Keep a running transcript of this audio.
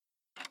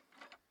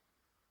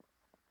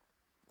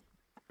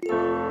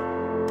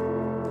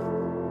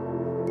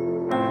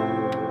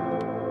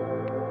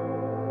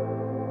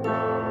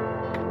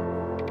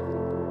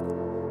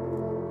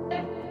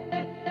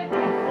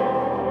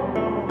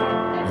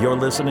You're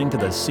listening to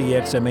the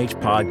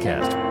CXMH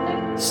podcast.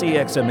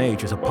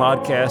 CXMH is a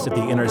podcast at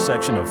the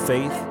intersection of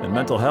faith and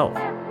mental health.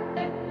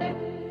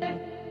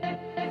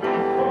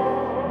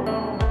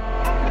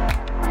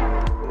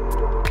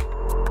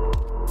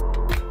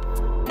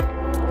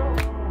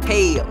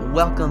 Hey,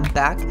 welcome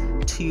back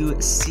to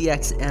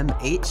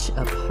CXMH,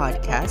 a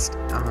podcast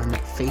on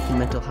faith and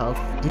mental health.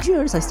 Did you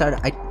notice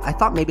I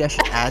thought maybe I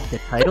should add the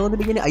title in the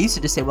beginning. I used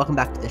to just say welcome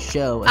back to the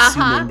show,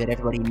 assuming that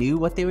everybody knew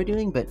what they were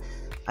doing, but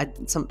I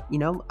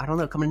don't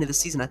know, coming into the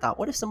season, I thought,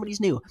 what if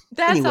somebody's new?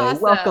 That's anyway,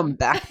 awesome. Welcome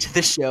back to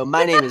the show.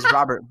 My name is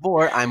Robert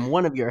Vore. I'm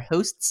one of your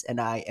hosts, and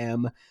I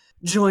am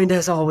joined,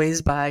 as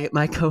always, by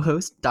my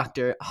co-host,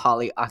 Dr.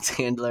 Holly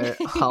Oxhandler.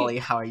 Holly,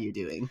 how are you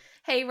doing?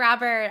 Hey,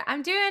 Robert.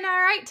 I'm doing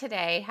all right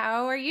today.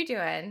 How are you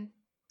doing?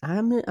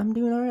 I'm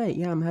doing all right.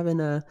 Yeah, I'm having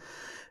an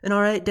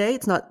all right day.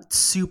 It's not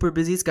super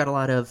busy. It's got a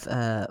lot of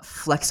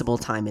flexible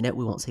time in it.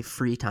 We won't say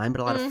free time, but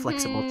a lot of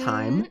flexible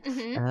time,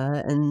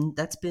 and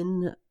that's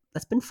been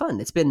fun.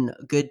 It's been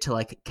good to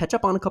like catch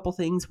up on a couple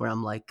things where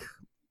I'm like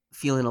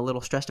feeling a little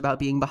stressed about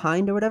being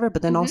behind or whatever,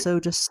 but then also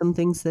just some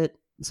things that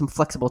some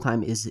flexible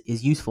time is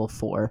useful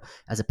for,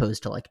 as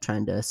opposed to like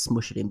trying to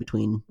smush it in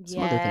between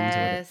some other things, or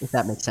whatever, if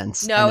that makes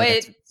sense. No,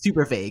 it's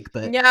super vague,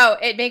 but no,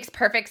 it makes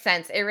perfect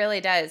sense. It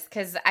really does,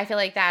 because I feel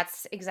like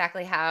that's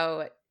exactly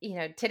how,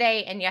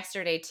 today and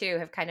yesterday too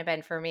have kind of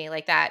been for me,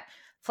 like that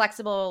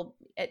flexible.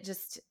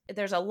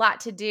 There's a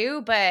lot to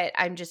do, but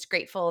I'm just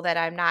grateful that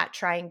I'm not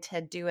trying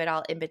to do it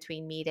all in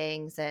between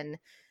meetings and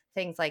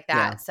things like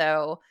that. Yeah.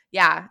 So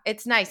yeah,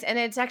 it's nice. And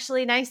it's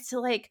actually nice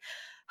to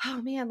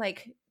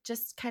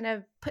just kind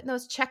of putting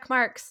those check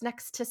marks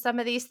next to some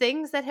of these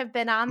things that have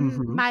been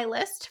on my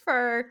list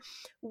for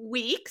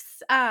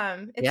weeks.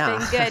 It's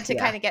been good to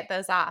kind of get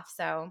those off.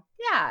 So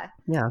yeah.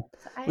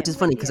 Which is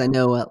funny because I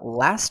know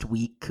last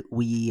week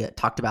we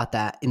talked about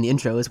that in the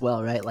intro as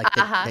well, right? Like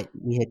that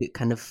we had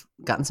kind of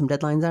gotten some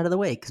deadlines out of the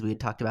way because we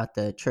had talked about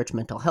the Church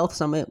Mental Health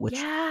Summit, which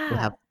we'll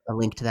have a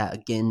link to that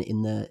again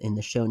in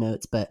the show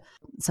notes. But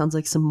it sounds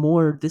like some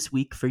more this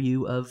week for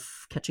you of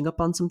catching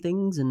up on some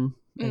things and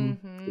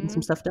getting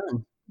some stuff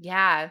done.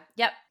 Yeah.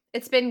 Yep.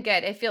 It's been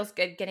good. It feels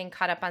good getting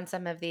caught up on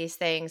some of these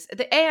things.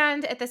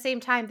 And at the same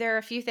time, there are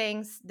a few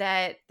things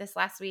that this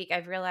last week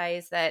I've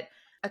realized that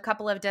a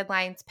couple of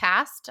deadlines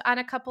passed on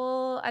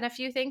a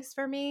few things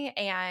for me.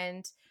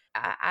 And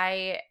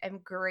I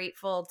am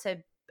grateful to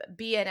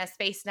be in a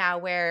space now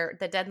where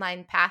the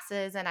deadline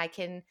passes and I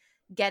can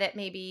get it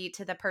maybe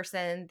to the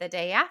person the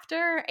day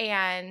after.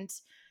 And,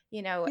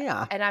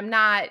 and I'm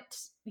not,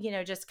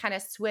 just kind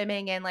of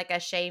swimming in like a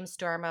shame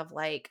storm of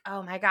like,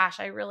 oh my gosh,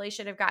 I really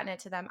should have gotten it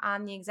to them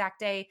on the exact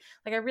day.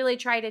 Like I really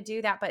try to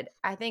do that. But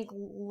I think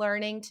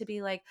learning to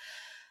be like,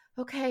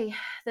 okay,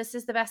 this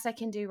is the best I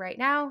can do right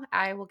now.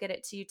 I will get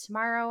it to you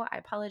tomorrow. I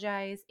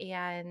apologize.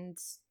 And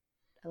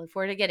I look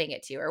forward to getting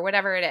it to you, or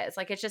whatever it is.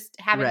 Like it's just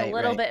having a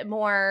little bit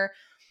more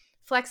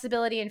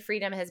flexibility and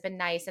freedom has been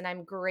nice. And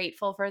I'm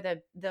grateful for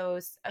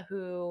those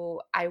who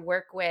I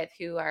work with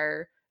who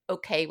are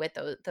okay with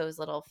those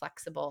little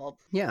flexible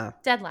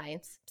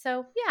deadlines.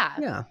 So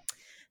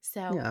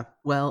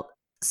Well,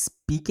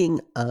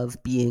 speaking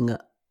of being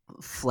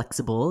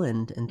flexible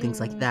and things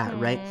like that,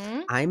 right?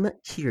 I'm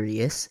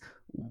curious,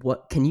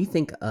 what can you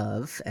think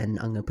of, and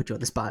I'm gonna put you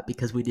on the spot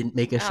because we didn't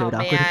make a show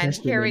doc with a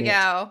question. Here we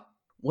go.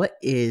 What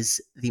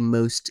is the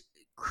most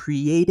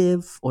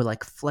creative or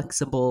like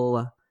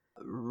flexible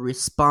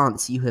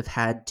response you have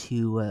had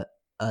to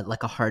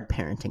like a hard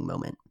parenting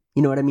moment?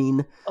 You know what I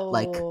mean?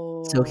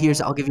 So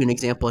I'll give you an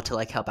example to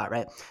like help out,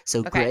 right?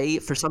 So Gray,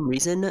 for some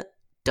reason,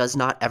 does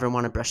not ever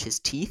want to brush his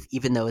teeth,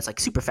 even though it's like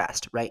super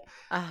fast, right?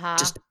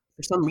 Just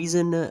for some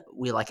reason,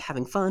 we like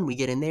having fun, we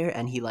get in there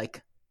and he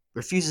like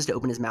refuses to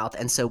open his mouth.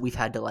 And so we've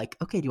had to like,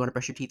 okay, do you want to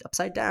brush your teeth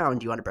upside down?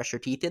 Do you want to brush your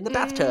teeth in the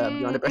bathtub? Do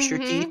you want to brush your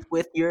teeth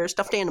with your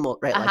stuffed animal?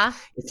 Right? Like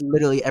it's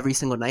literally every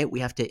single night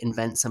we have to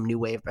invent some new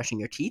way of brushing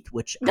your teeth,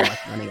 which I'm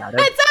like running out of.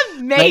 That's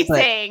amazing.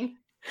 Right?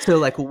 So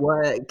like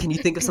what can you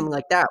think of something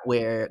like that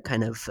where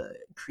kind of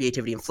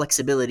creativity and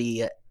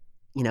flexibility,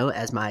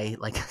 as my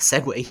like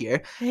segue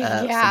here from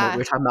what we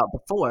were talking about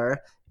before,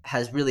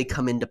 has really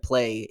come into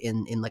play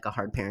in like a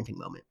hard parenting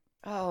moment?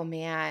 Oh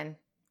man.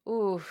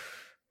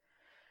 Oof.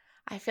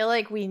 I feel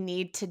like we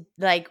need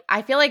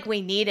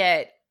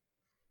it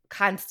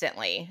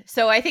constantly.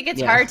 So I think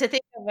it's hard to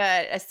think of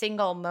a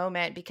single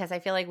moment because I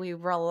feel like we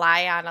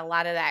rely on a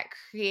lot of that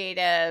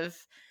creative,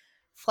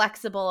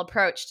 flexible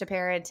approach to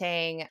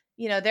parenting.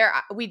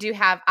 We do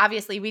have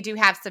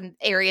some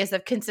areas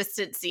of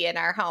consistency in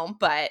our home,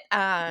 but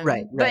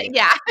but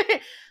yeah.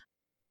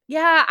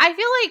 Yeah, I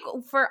feel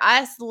like for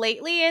us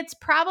lately, it's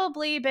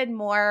probably been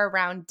more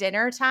around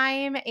dinner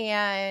time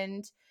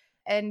and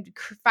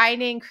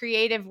finding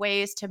creative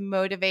ways to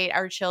motivate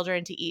our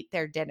children to eat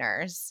their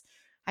dinners.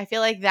 I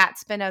feel like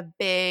that's been a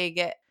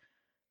big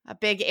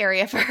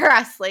area for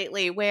us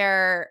lately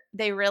where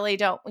they really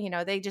don't,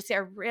 they just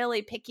are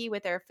really picky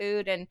with their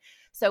food. And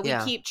so we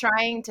keep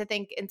trying to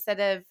think instead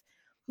of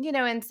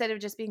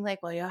just being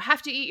like, well, you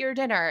have to eat your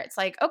dinner. It's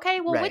like,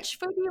 okay, well, which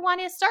food do you want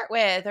to start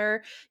with?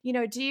 Or,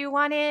 do you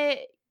want to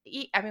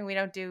I mean, we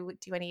don't do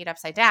you want to eat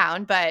upside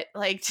down, but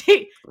like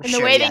in the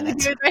Sure, way yeah, that you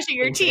that's do with brushing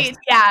your dangerous. teeth.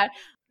 Yeah.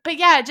 But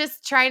yeah,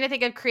 just trying to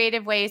think of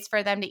creative ways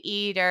for them to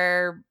eat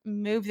or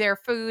move their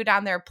food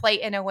on their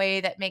plate in a way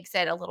that makes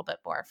it a little bit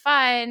more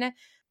fun.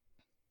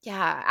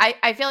 Yeah,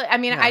 I feel I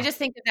mean, I Yeah, just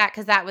think of that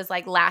because that was,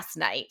 like, last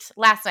night.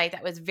 Last night,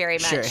 that was very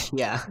sure, much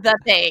yeah. the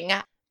thing.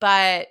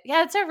 But,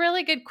 yeah, it's a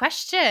really good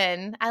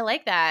question. I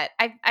like that.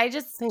 I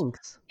just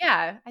Thanks.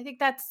 yeah, I think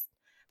that's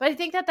but I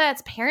think that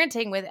that's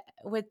parenting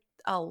with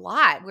a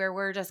lot where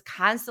we're just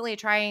constantly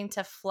trying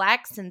to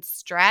flex and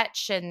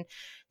stretch and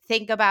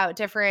think about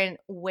different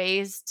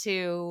ways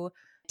to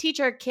teach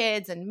our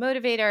kids and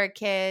motivate our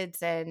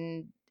kids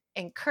and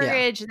Yeah,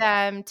 encourage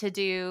them to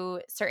do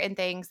certain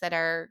things that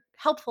are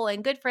helpful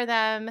and good for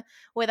them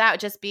without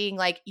just being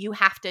like you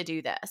have to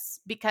do this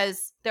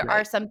because there are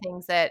right. some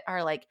things that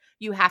are like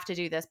you have to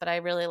do this but I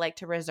really like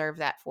to reserve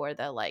that for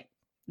the like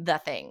the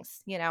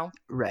things, you know?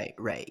 Right,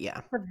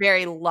 yeah. A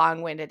very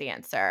long-winded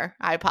answer.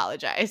 I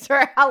apologize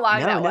for how long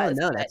No, that no, was,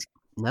 no,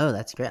 but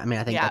that's great. I mean,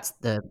 I think yeah. that's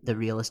the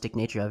realistic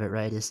nature of it,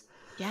 right? Is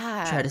try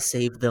Yeah. to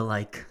save the,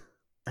 like,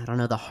 I don't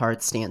know, the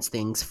hard stance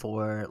things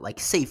for,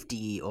 like,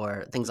 safety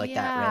or things like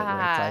that, right? Where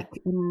it's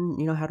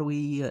Yeah. like, how do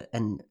we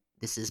and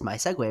this is my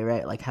segue,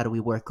 right? Like, how do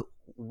we work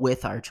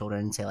with our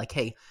children and say, like,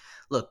 "Hey,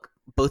 look,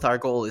 both our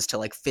goal is to,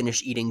 like,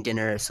 finish eating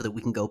dinner so that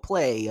we can go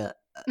play."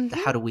 Mhm.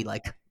 How do we,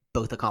 like,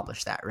 both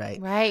accomplish that,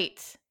 right?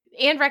 Right.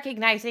 And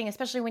recognizing,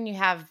 especially when you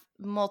have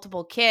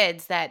multiple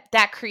kids, that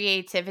that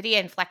creativity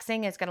and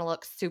flexing is gonna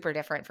look super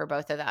different for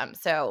both of them.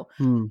 So,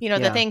 Mm, the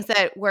yeah, things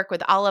that work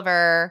with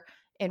Oliver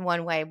in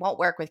one way won't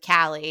work with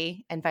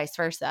Callie and vice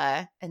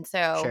versa. And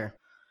so, sure.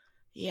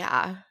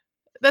 yeah.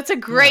 That's a Yeah.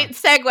 great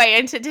segue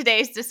into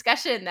today's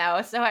discussion,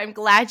 though. So I'm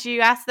glad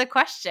you asked the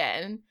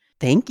question.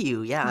 Thank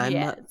you. Yeah,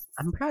 Yes.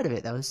 I'm proud of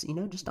it. That was,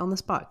 just on the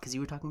spot because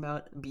you were talking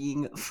about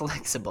being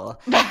flexible.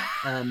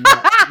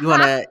 You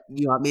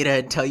want me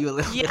to tell you a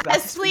little bit about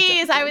Yes, this week's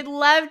please. I episode? would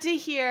love to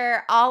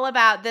hear all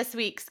about this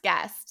week's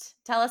guest.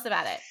 Tell us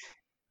about it.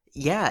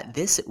 Yeah,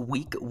 this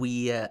week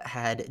we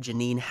had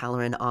Janine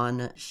Halloran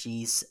on.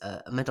 She's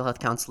a mental health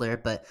counselor,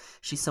 but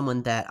she's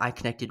someone that I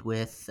connected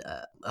with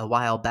a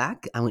while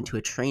back. I went to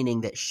a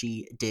training that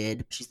she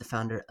did. She's the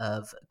founder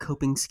of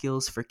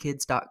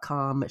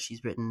copingskillsforkids.com.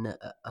 She's written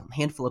a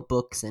handful of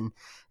books and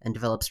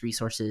develops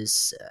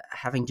resources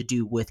having to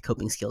do with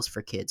coping skills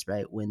for kids,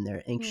 right? When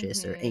they're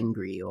anxious or Mhm.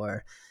 angry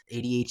or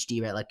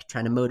ADHD, right? Like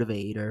trying to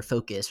motivate or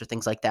focus or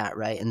things like that,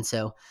 right? And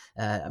so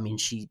I mean,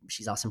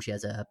 she's awesome. She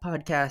has a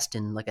podcast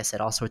and, like I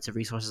said, all sorts of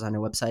resources on her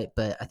website.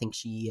 But I think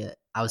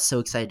I was so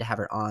excited to have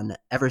her on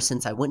ever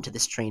since I went to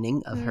this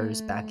training of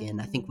hers back in,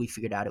 I think Mm. we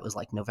figured out it was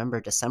like November,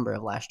 December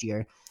of last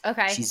year.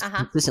 Okay. She's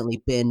Uh-huh.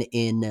 consistently been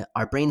in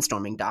our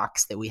brainstorming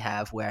docs that we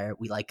have where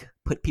we like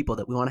put people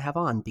that we want to have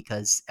on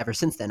because ever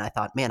since then I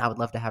thought, man, I would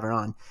love to have her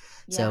on.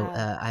 So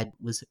Yeah. I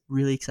was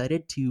really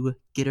excited to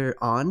get her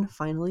on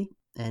finally.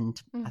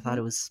 And I thought Mhm.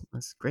 it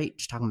was great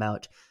just talking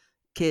about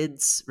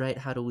kids, right?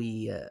 How do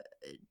we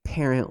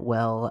parent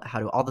well? How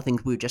do all the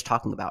things we were just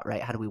talking about,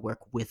 right? How do we work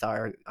with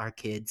our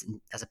kids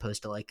as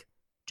opposed to like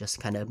just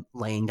kind of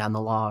laying down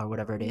the law or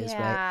whatever it is, right?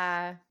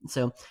 Yeah.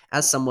 So,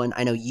 as someone,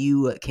 I know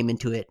you came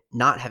into it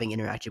not having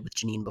interacted with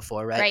Janine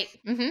before, right? Right.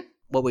 Mhm.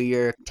 What were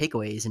your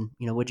takeaways, and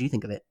what did you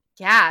think of it?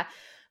 Yeah.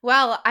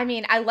 Well, I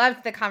mean, I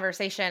loved the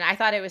conversation. I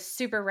thought it was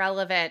super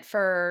relevant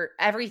for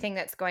everything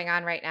that's going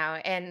on right now.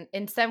 And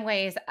in some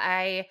ways,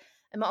 I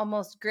am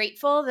almost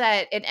grateful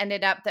that it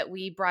ended up that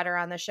we brought her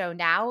on the show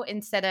now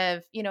instead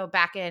of,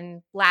 back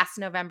in last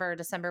November or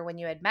December when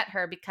you had met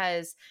her,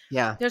 because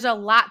Yeah, there's a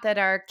lot that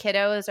our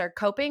kiddos are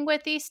coping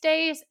with these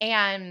days.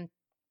 And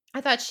I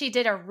thought she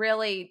did a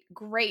really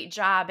great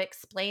job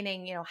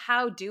explaining,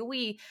 how do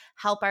we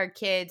help our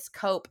kids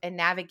cope and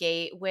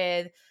navigate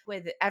with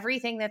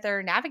everything that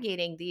they're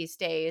navigating these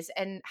days,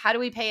 and how do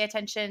we pay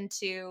attention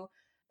to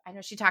I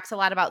know she talks a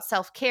lot about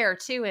self-care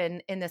too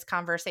in this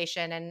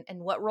conversation, and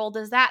what role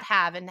does that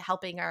have in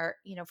helping our,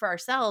 for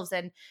ourselves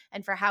and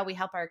for how we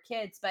help our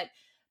kids. But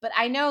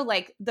I know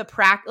like the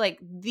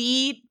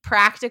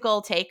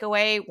practical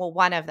takeaway, well,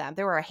 one of them,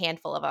 there were a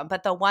handful of them,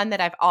 but the one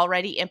that I've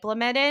already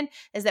implemented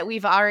is that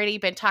we've already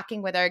been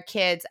talking with our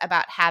kids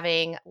about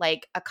having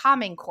like a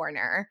calming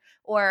corner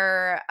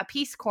or a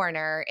peace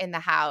corner in the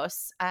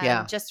house,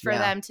 yeah, just for yeah,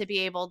 them to be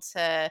able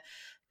to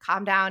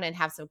calm down and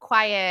have some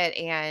quiet.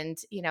 And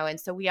and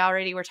so we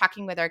already were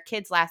talking with our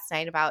kids last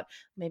night about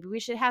maybe we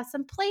should have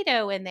some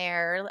Play-Doh in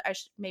there, or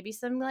maybe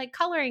some like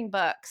coloring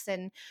books.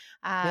 And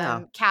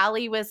yeah.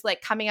 Callie was like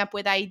coming up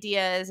with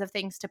ideas of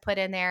things to put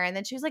in there, and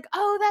then she was like,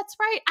 oh, that's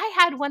right, I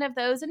had one of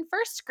those in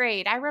first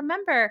grade. I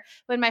remember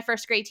when my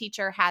first grade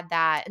teacher had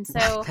that. And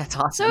so That's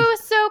so it awesome.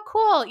 was so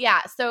cool.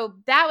 Yeah. So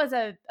that was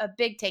a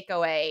big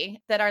takeaway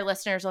that our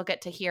listeners will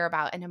get to hear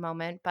about in a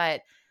moment.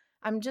 But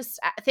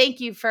thank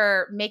you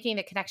for making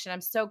the connection. I'm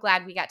so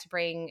glad we got to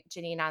bring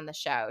Janine on the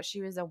show. She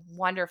was a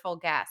wonderful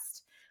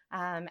guest.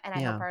 And I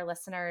hope Yeah. our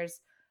listeners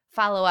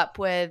follow up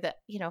with,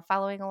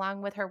 following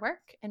along with her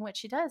work and what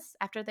she does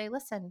after they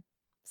listen.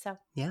 So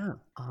yeah.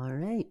 All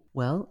right.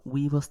 Well,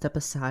 we will step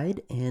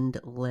aside and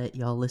let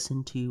y'all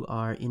listen to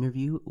our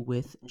interview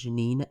with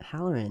Janine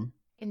Halloran.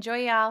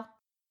 enjoy, y'all.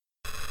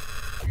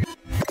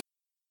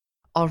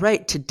 All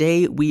right,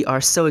 today we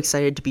are so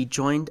excited to be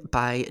joined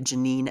by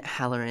Janine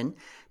Halloran.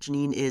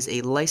 Janine is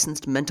a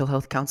licensed mental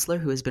health counselor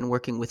who has been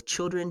working with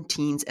children,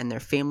 teens, and their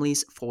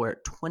families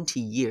for 20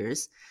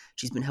 years.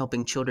 She's been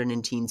helping children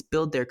and teens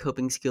build their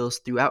coping skills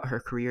throughout her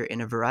career in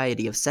a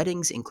variety of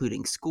settings,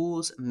 including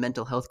schools,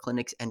 mental health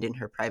clinics, and in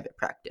her private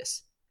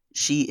practice.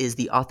 She is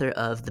the author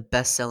of the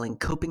best-selling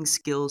Coping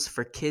Skills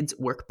for Kids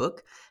workbook,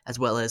 as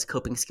well as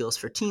Coping Skills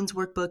for Teens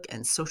workbook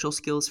and Social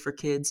Skills for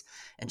Kids,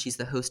 and she's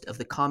the host of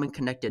the Calm and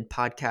Connected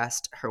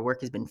podcast. Her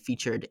work has been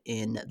featured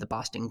in the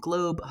Boston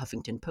Globe,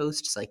 Huffington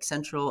Post, Psych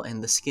Central,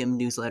 and the Skim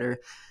newsletter.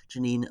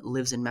 Janine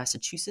lives in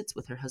Massachusetts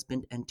with her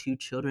husband and 2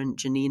 children.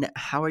 Janine,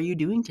 how are you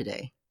doing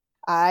today?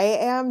 I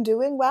am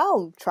doing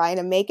well, trying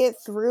to make it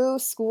through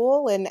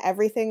school and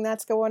everything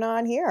that's going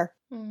on here.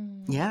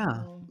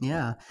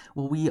 Yeah.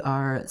 Well, we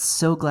are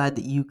so glad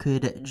that you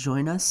could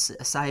join us.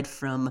 Aside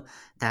from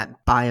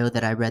that bio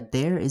that I read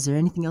there, is there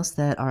anything else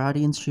that our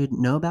audience should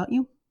know about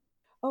you?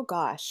 Oh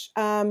gosh.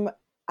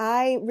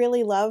 I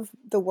really love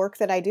the work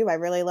that I do. I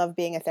really love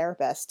being a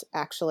therapist,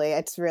 actually.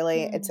 It's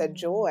a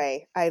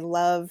joy. I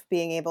love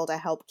being able to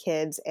help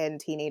kids and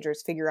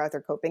teenagers figure out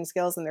their coping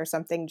skills. And there's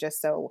something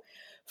just so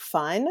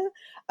fun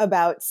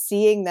about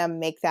seeing them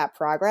make that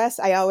progress.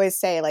 I always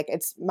say, like,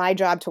 it's my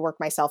job to work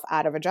myself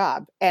out of a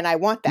job. And I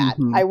want that.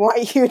 Mm-hmm. I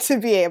want you to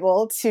be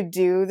able to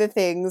do the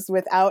things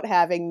without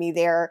having me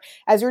there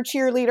as your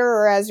cheerleader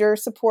or as your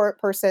support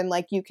person.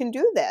 Like, you can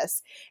do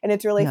this. And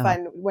it's really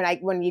fun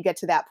when you get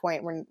to that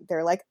point when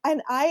they're like,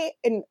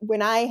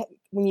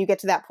 when you get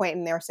to that point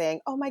and they're saying,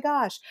 oh my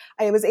gosh,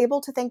 I was able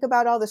to think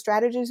about all the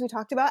strategies we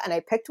talked about and I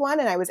picked one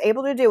and I was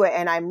able to do it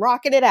and I'm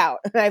rocking it out.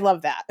 And I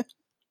love that.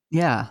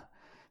 Yeah.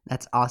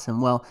 That's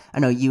awesome. Well, I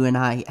know you and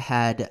I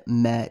had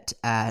met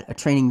at a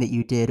training that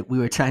you did. We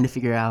were trying to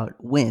figure out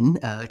when,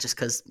 just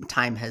because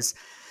time has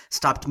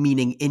stopped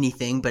meaning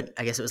anything, but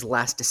I guess it was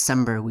last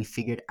December we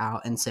figured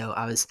out. And so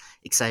I was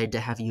excited to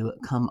have you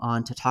come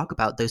on to talk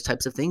about those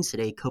types of things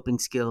today, coping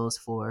skills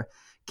for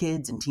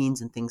kids and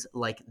teens and things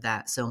like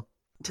that. So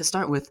to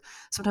start with,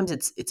 sometimes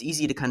it's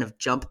easy to kind of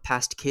jump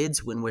past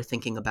kids when we're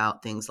thinking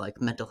about things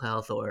like mental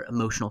health or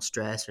emotional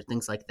stress or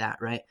things like that,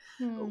 right?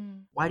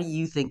 Why do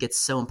you think it's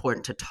so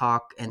important to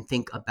talk and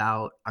think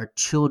about our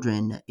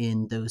children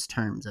in those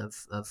terms of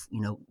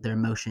their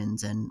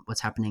emotions and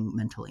what's happening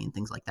mentally and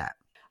things like that?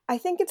 I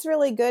think it's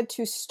really good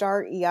to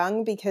start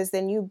young because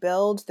then you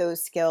build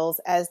those skills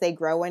as they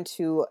grow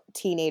into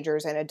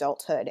teenagers and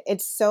adulthood.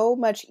 It's so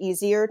much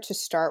easier to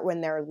start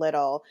when they're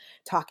little,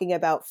 talking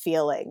about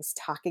feelings,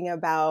 talking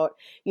about,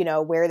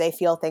 where they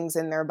feel things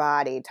in their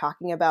body,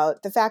 talking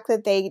about the fact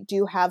that they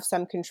do have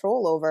some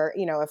control over,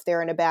 if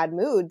they're in a bad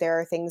mood, there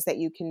are things that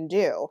you can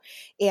do.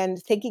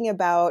 And thinking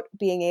about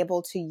being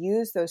able to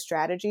use those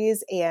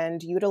strategies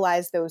and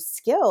utilize those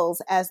skills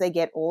as they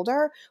get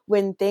older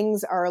when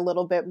things are a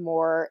little bit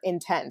more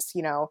intense.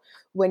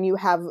 When you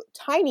have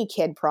tiny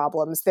kid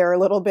problems, they're a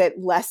little bit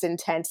less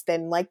intense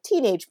than like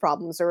teenage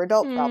problems or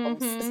adult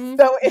problems.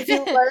 So if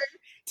you learn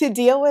to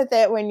deal with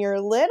it when you're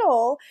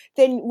little,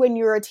 then when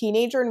you're a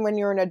teenager and when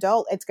you're an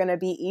adult, it's going to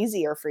be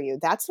easier for you.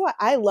 That's why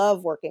I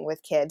love working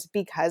with kids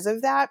because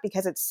of that,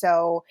 because it's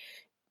so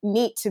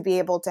neat to be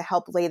able to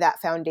help lay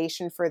that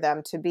foundation for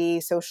them to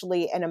be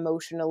socially and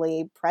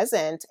emotionally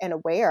present and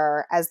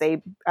aware as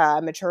they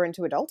mature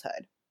into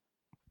adulthood.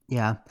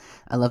 Yeah,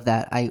 I love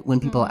that. When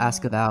people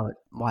ask about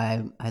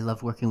why I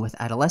love working with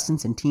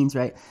adolescents and teens,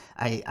 right,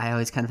 I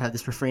always kind of have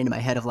this refrain in my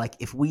head of like,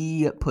 if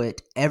we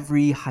put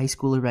every high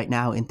schooler right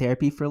now in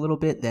therapy for a little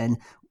bit, then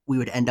we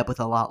would end up with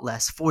a lot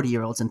less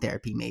 40-year-olds in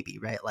therapy, maybe,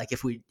 right? Like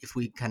if we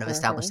kind of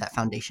establish that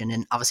foundation,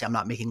 and obviously I'm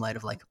not making light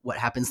of like what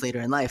happens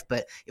later in life,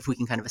 but if we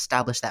can kind of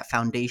establish that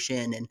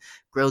foundation and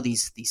grow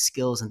these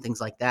skills and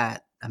things like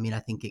that, I mean,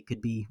 I think it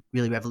could be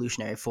really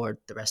revolutionary for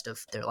the rest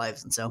of their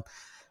lives. And so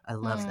I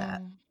love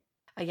that.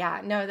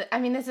 Yeah, no, I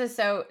mean, this is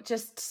so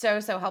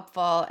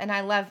helpful. And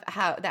I love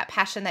how that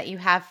passion that you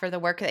have for the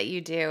work that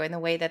you do and the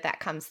way that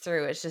comes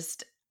through is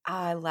just,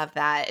 I love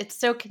that. It's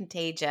so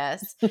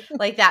contagious,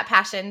 like that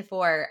passion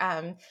for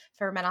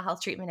mental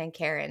health treatment and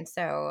care. And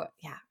so,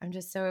 yeah, I'm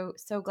just so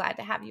glad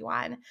to have you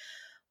on.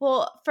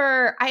 Well,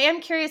 I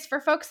am curious for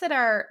folks that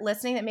are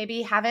listening that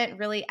maybe haven't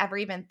really ever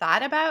even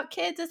thought about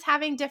kids as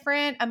having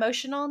different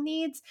emotional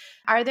needs.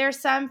 Are there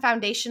some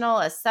foundational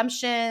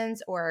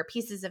assumptions or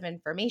pieces of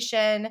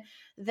information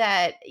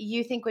that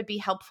you think would be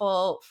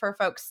helpful for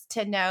folks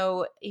to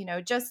know,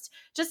 just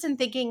in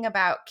thinking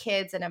about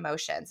kids and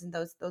emotions and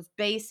those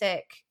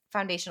basic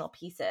foundational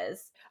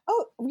pieces?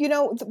 Oh,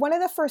 one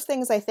of the first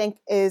things I think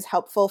is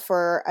helpful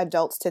for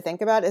adults to think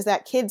about is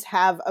that kids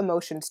have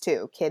emotions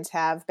too. Kids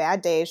have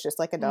bad days just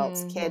like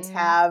adults. Kids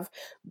have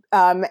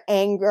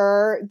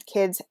anger.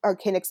 Kids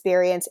can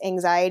experience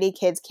anxiety.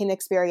 Kids can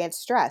experience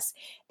stress.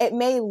 It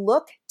may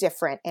look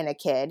different in a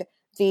kid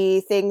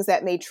The things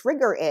that may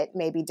trigger it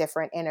may be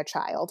different in a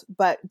child,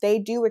 but they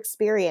do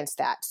experience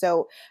that.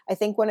 So I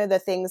think one of the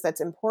things that's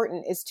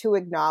important is to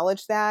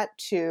acknowledge that,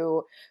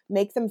 to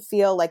make them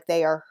feel like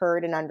they are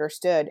heard and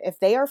understood. If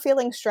they are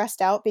feeling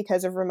stressed out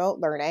because of remote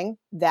learning,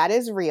 that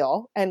is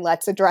real, and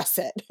let's address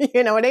it.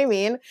 You know what I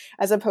mean?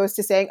 As opposed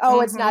to saying, oh,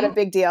 it's not a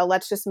big deal.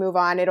 Let's just move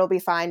on. It'll be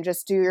fine.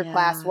 Just do your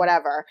class,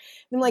 whatever.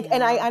 And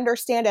and I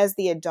understand as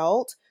the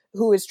adult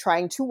who is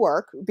trying to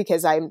work,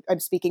 because I'm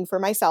speaking for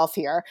myself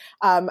here.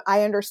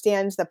 I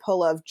understand the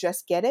pull of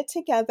just get it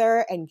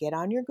together and get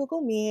on your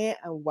Google Meet.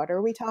 And what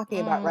are we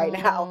talking about right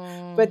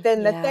now? But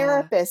then the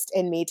therapist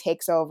in me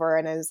takes over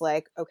and is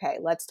like, okay,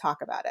 let's talk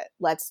about it.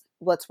 Let's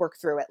work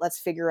through it. Let's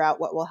figure out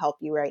what will help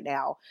you right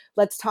now.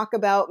 Let's talk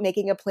about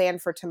making a plan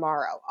for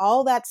tomorrow.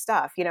 All that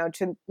stuff,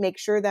 to make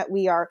sure that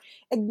we are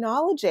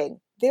acknowledging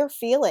their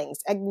feelings,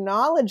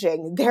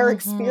 acknowledging their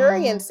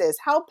experiences.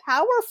 How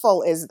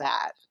powerful is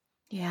that?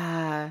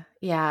 Yeah.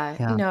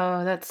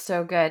 No, that's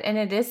so good. And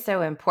it is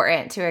so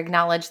important to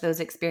acknowledge those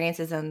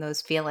experiences and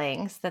those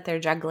feelings that they're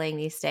juggling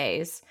these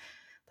days.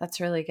 That's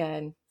really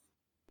good.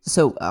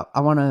 So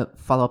I want to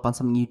follow up on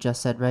something you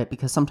just said, right?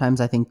 Because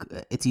sometimes I think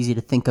it's easy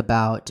to think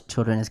about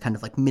children as kind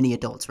of like mini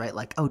adults, right?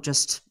 Like, oh,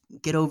 just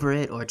get over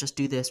it, or just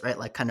do this, right?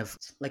 Like kind of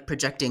like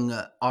projecting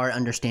our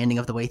understanding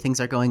of the way things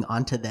are going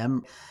onto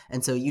them.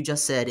 And so you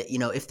just said,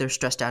 if they're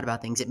stressed out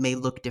about things, it may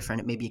look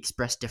different. It may be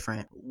expressed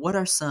different. What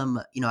are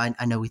some,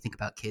 I know we think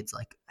about kids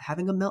like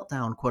having a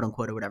meltdown, quote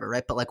unquote, or whatever,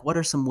 right? But like, what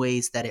are some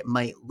ways that it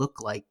might look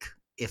like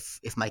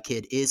if my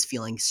kid is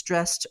feeling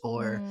stressed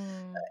or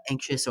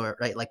anxious, or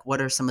right, like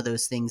what are some of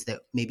those things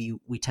that maybe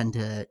we tend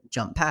to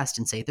jump past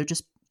and say they're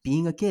just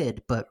being a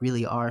kid, but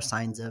really are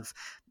signs of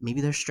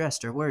maybe they're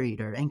stressed or worried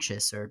or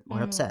anxious or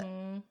upset?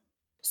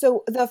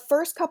 So the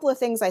first couple of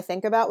things I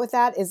think about with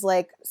that is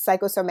like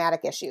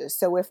psychosomatic issues.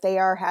 So if they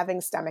are having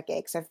stomach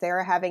aches, if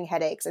they're having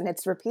headaches, and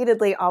it's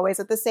repeatedly always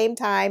at the same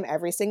time,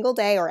 every single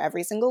day or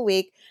every single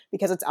week,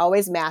 because it's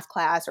always math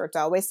class or it's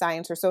always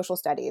science or social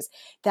studies,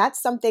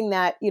 that's something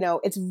that,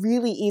 it's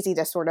really easy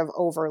to sort of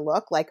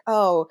overlook. Like,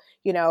 oh,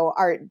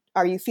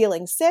 are you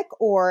feeling sick,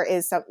 or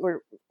is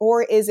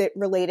it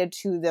related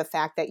to the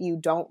fact that you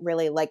don't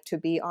really like to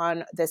be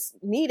on this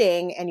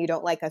meeting and you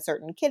don't like a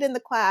certain kid in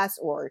the class,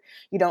 or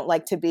you don't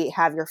like to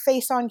have your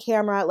face on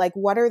camera? Like,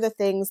 what are the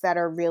things that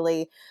are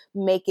really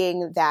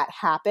making that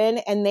happen?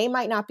 And they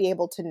might not be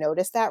able to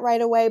notice that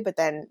right away, but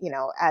then,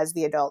 as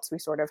the adults, we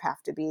sort of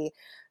have to be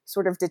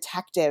sort of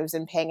detectives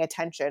and paying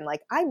attention.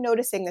 Like, I'm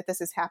noticing that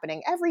this is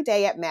happening every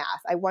day at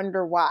math. I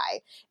wonder why.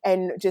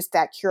 And just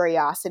that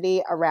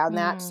curiosity around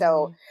that.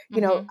 So,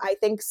 I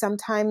think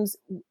sometimes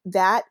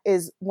that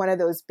is one of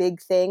those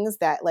big things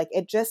that like,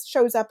 it just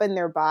shows up in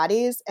their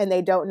bodies and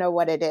they don't know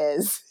what it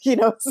is.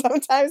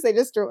 Sometimes they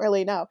just don't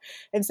really know.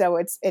 And so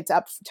it's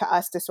up to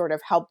us to sort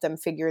of help them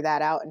figure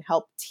that out and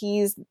help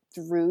tease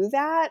through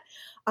that.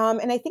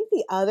 And I think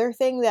the other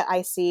thing that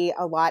I see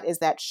a lot is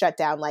that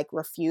shutdown, like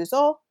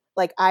refusal.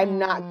 Like, I'm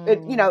not,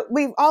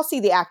 we all see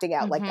the acting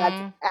out, like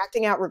that's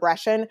acting out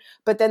regression,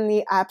 but then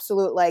the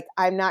absolute, like,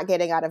 I'm not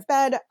getting out of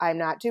bed. I'm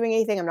not doing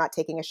anything. I'm not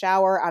taking a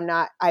shower. I'm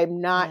not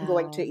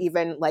going to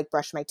even like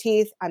brush my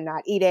teeth. I'm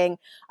not eating.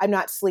 I'm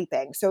not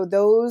sleeping. So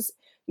those,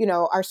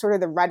 are sort of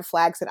the red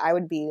flags that I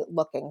would be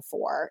looking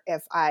for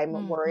if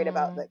I'm worried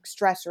about like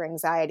stress or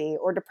anxiety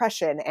or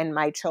depression in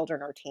my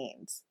children or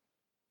teens.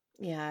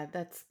 Yeah,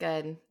 that's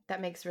good.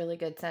 That makes really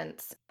good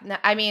sense.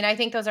 I mean, I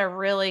think those are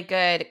really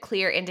good,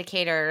 clear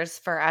indicators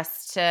for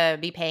us to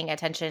be paying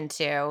attention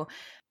to.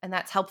 And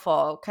that's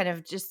helpful, kind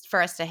of just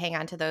for us to hang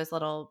on to those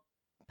little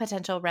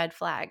potential red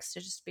flags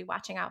to just be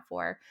watching out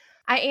for.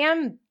 I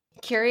am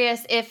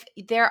curious if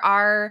there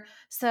are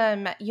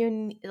some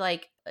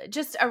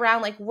just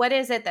around like, what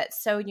is it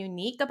that's so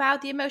unique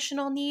about the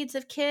emotional needs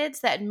of kids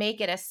that make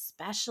it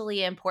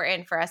especially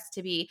important for us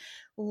to be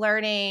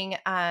learning,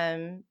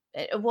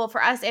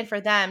 for us and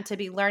for them to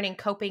be learning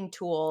coping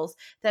tools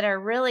that are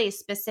really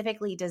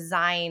specifically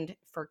designed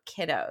for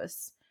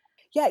kiddos?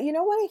 Yeah,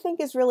 what I think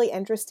is really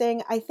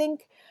interesting? I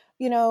think,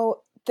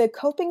 the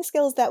coping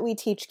skills that we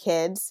teach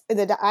kids,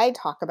 that I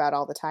talk about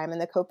all the time, and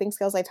the coping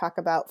skills I talk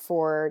about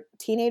for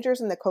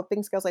teenagers and the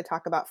coping skills I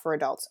talk about for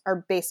adults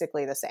are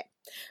basically the same.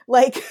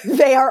 Like,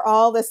 they are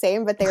all the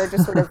same, but they are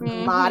just sort of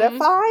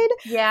modified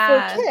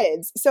for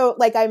kids. So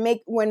like,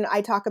 when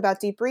I talk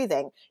about deep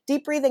breathing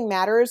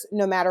matters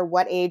no matter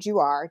what age you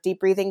are.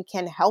 Deep breathing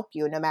can help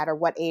you no matter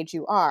what age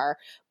you are.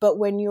 But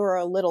when you're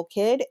a little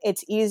kid,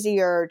 it's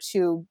easier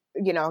to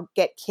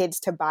get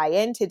kids to buy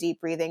into deep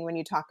breathing when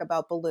you talk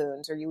about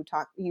balloons, or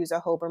use a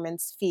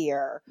Hoberman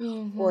sphere,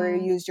 or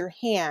use your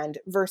hand,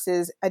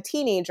 versus a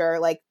teenager.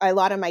 Like, a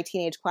lot of my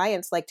teenage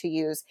clients like to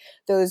use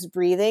those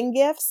breathing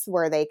GIFs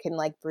where they can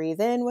like breathe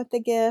in with the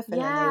GIF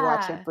and then they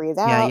watch it breathe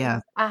out.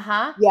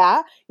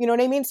 Yeah. You know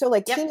what I mean? So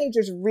like,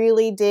 teenagers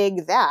really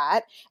dig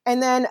that.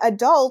 And then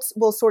adults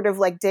will sort of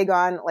like dig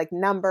on like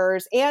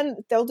numbers,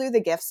 and they'll do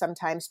the GIFs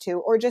sometimes too,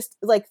 or just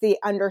like the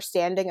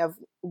understanding of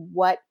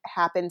what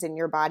happens in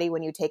your body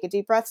when you take a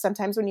deep breath.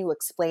 Sometimes when you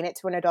explain it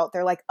to an adult,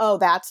 they're like, oh,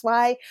 that's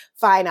why?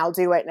 Fine, I'll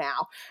do it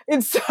now.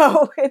 And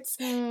so it's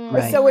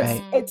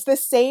the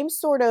same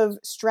sort of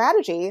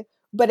strategy,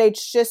 but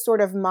it's just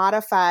sort of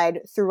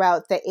modified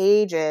throughout the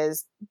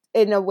ages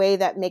in a way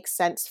that makes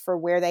sense for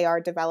where they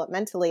are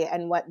developmentally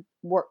and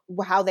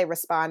how they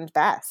respond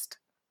best.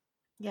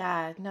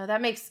 Yeah, no,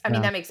 that makes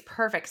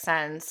perfect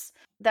sense.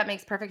 That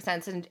makes perfect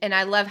sense. And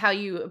I love how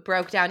you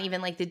broke down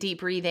even like the deep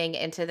breathing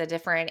into the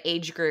different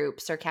age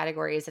groups or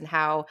categories and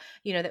how,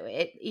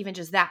 that even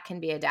just that can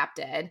be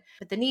adapted.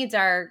 But the needs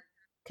are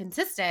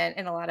consistent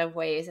in a lot of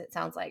ways, it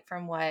sounds like,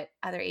 from what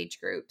other age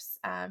groups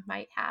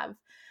might have.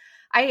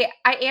 I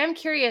am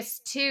curious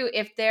too,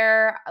 if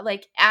they're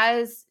like,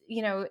 as,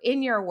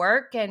 in your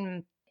work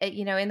and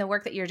in the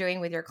work that you're doing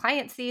with your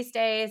clients these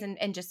days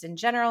and just in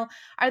general,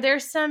 are there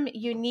some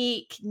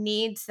unique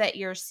needs that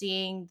you're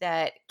seeing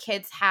that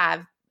kids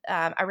have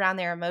around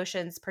their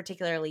emotions,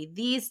 particularly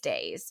these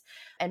days,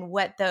 and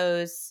what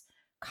those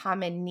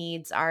common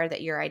needs are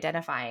that you're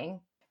identifying?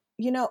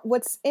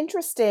 What's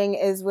interesting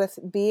is with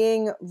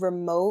being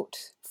remote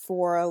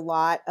for a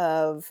lot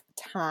of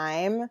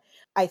time,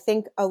 I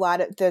think a lot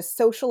of the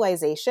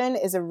socialization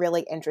is a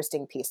really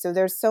interesting piece. So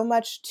there's so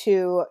much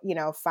to,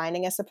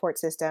 finding a support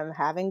system,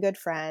 having good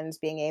friends,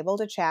 being able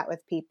to chat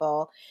with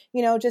people,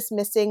 just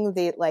missing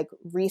the like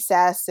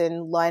recess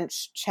and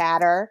lunch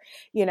chatter,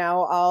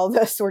 all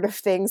the sort of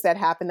things that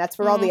happen. That's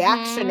where all the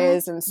action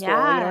is in school.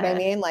 Yeah. You know what I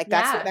mean? Like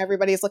that's what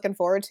everybody's looking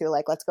forward to.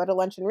 Like, let's go to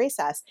lunch and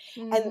recess.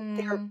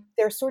 And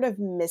they're sort of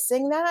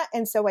missing that.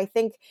 And so I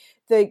think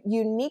the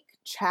unique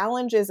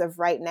challenges of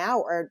right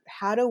now are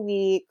how do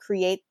we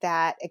create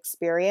that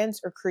experience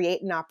or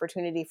create an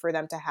opportunity for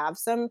them to have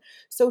some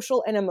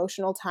social and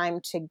emotional time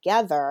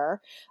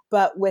together,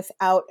 but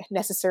without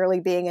necessarily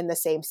being in the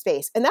same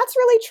space. And that's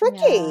really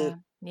tricky.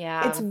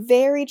 Yeah. It's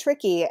very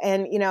tricky.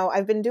 And,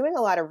 I've been doing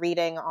a lot of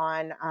reading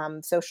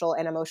on social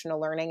and emotional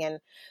learning,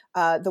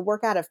 and the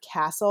work out of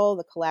CASEL,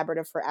 the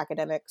Collaborative for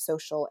Academic,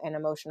 Social, and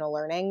Emotional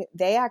Learning,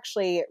 they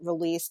actually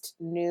released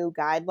new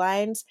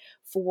guidelines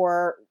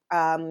for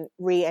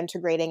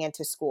reintegrating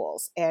into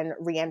schools and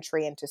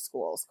reentry into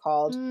schools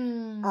called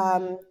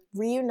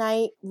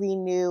Reunite,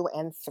 Renew,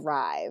 and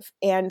Thrive.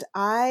 And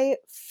I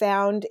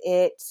found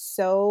it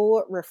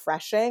so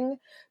refreshing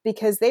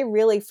because they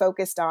really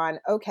focused on,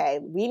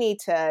 okay, we need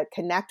to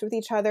connect with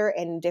each other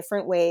in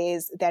different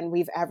ways than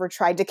we've ever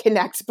tried to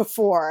connect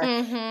before.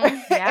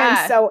 Yeah.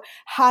 And so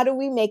how do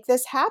we make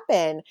this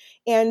happen?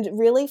 And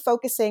really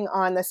focusing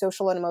on the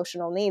social and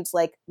emotional needs,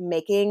 like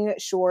making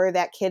sure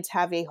that kids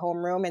have a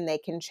homeroom and they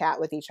can chat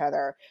with each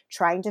other,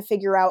 trying to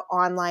figure out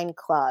online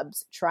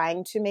clubs,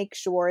 trying to make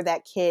sure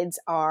that kids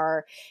are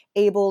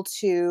able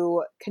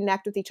to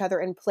connect with each other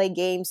and play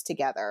games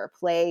together,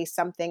 play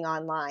something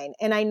online.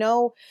 And I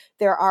know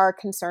there are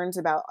concerns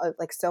about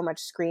like so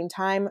much screen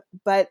time,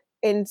 but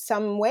in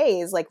some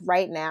ways, like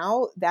right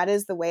now, that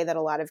is the way that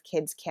a lot of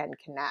kids can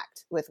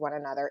connect with one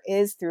another,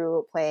 is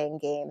through playing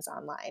games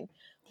online.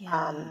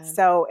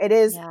 So it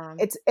is,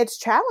 it's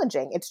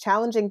challenging. It's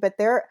challenging, but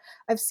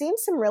I've seen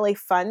some really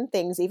fun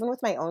things, even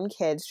with my own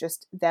kids,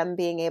 just them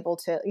being able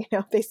to,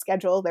 they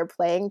schedule their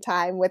playing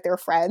time with their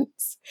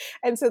friends.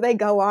 And so they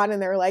go on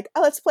and they're like,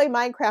 oh, let's play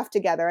Minecraft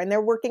together. And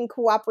they're working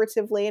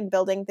cooperatively and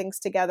building things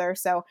together.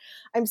 So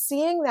I'm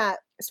seeing that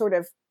sort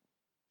of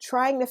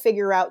trying to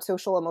figure out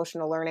social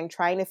emotional learning,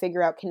 trying to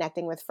figure out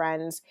connecting with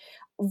friends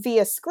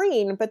via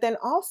screen, but then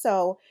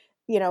also,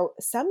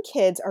 some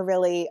kids are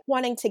really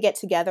wanting to get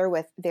together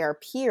with their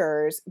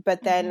peers,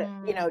 but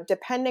then,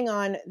 depending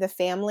on the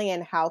family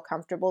and how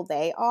comfortable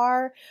they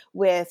are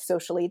with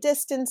socially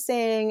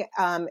distancing,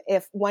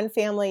 if one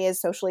family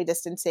is socially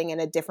distancing in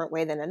a different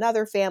way than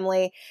another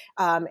family,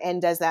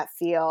 and does that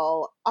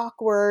feel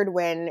awkward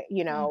when,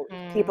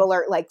 people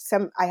are like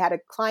I had a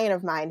client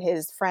of mine,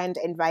 his friend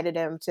invited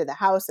him to the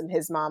house and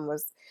his mom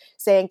was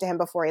saying to him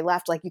before he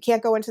left, like, you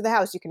can't go into the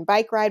house, you can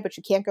bike ride, but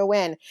you can't go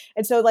in.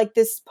 And so like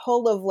this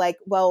pull of like,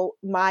 well,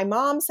 my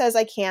mom says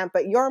I can't,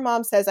 but your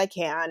mom says I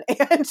can,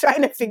 and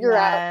trying to figure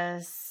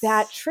out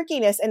that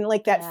trickiness and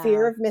like that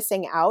fear of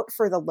missing out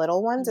for the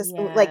little ones is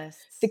like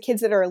the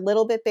kids that are a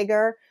little bit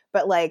bigger,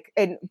 but like,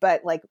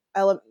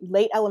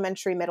 late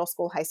elementary, middle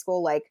school, high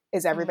school, like,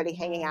 is everybody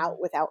hanging out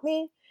without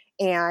me?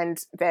 And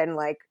then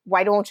like,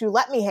 why don't you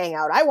let me hang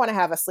out? I want to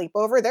have a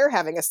sleepover. They're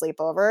having a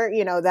sleepover.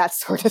 That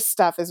sort of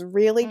stuff is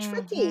really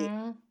tricky.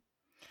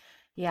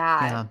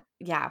 Yeah,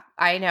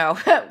 I know.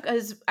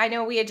 Because I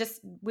know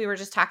we were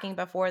just talking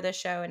before the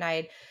show, and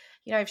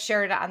I've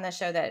shared on the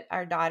show that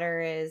our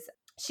daughter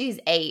she's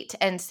 8.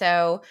 And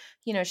so,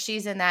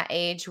 she's in that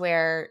age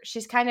where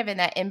she's kind of in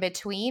that in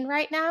between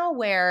right now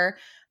where,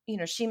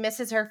 she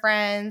misses her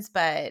friends,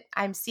 but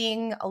I'm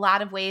seeing a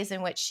lot of ways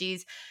in which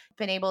she's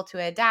been able to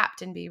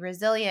adapt and be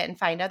resilient and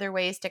find other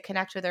ways to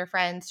connect with her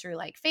friends through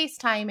like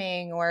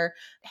FaceTiming or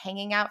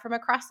hanging out from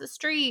across the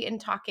street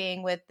and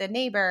talking with the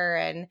neighbor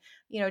and,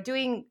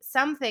 doing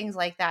some things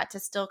like that to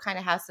still kind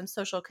of have some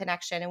social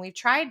connection. And we've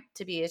tried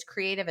to be as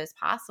creative as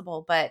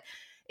possible, but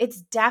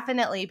it's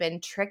definitely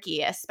been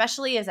tricky,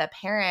 especially as a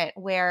parent,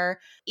 where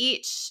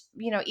each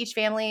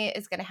family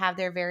is going to have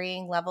their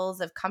varying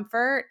levels of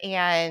comfort,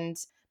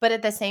 but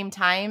at the same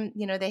time,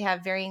 they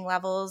have varying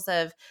levels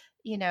of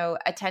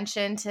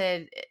attention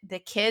to the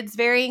kids'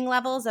 varying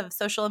levels of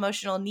social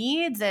emotional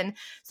needs. And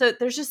so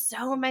there's just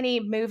so many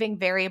moving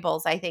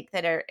variables, I think,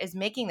 that is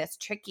making this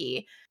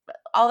tricky.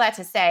 All that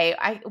to say,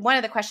 one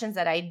of the questions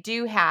that I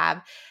do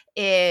have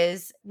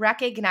is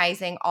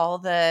recognizing all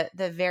the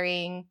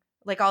varying,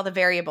 like all the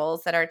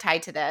variables that are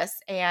tied to this,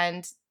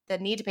 and the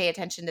need to pay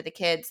attention to the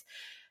kids'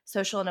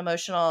 social and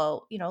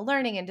emotional,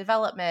 learning and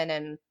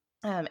development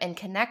and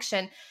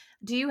connection.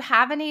 Do you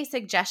have any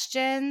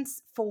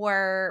suggestions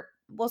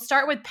we'll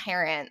start with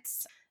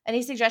parents.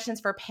 Any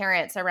suggestions for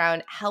parents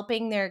around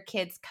helping their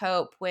kids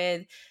cope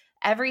with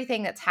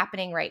everything that's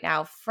happening right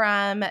now,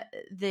 from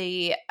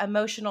the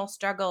emotional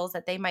struggles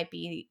that they might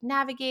be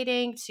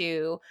navigating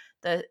to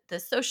the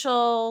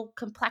social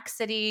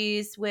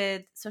complexities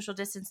with social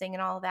distancing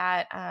and all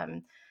that?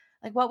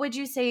 Like, what would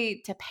you say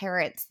to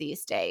parents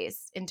these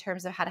days in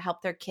terms of how to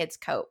help their kids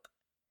cope?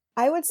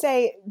 I would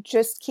say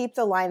just keep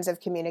the lines of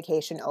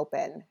communication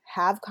open.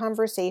 Have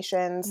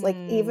conversations. Like,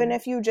 even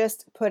if you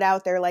just put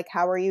out there, like,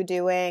 how are you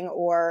doing?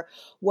 Or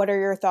what are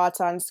your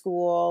thoughts on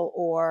school?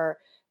 Or,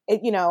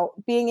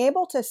 being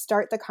able to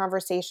start the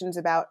conversations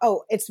about,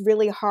 oh, it's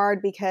really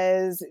hard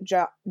because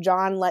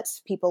John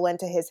lets people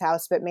into his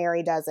house, but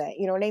Mary doesn't.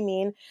 You know what I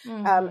mean?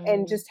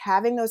 And just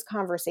having those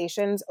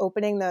conversations,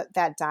 opening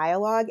that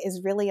dialogue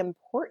is really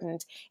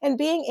important. And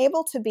being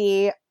able to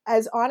be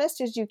as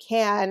honest as you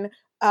can,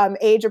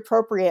 age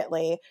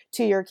appropriately,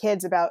 to your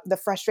kids about the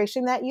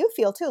frustration that you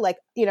feel too. Like,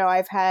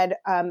 I've had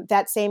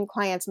that same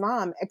client's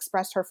mom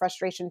express her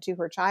frustration to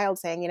her child,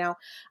 saying,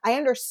 I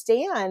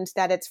understand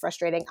that it's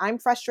frustrating. I'm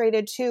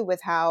frustrated too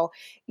with how,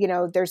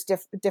 there's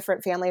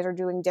different families are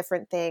doing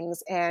different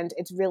things, and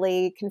it's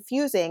really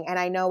confusing. And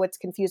I know it's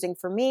confusing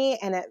for me,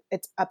 and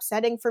it's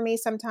upsetting for me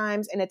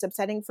sometimes, and it's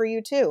upsetting for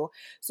you too.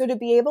 So to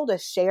be able to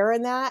share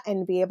in that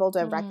and be able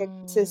to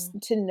recognize,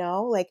 to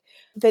know, like,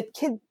 that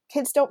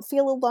kids don't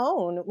feel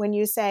alone when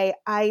you say,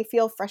 I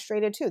feel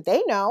frustrated too.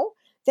 They know,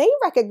 they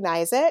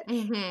recognize it.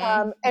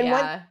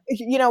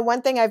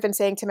 One thing I've been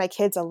saying to my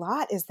kids a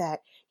lot is that,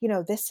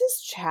 this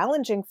is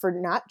challenging for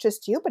not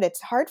just you, but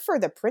it's hard for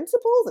the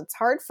principals. It's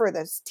hard for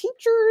the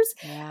teachers.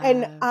 Yeah.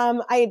 And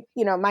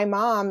my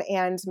mom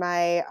and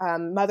my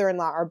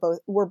mother-in-law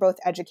were both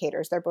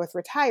educators. They're both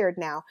retired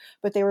now,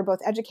 but they were both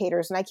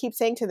educators. And I keep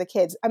saying to the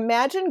kids,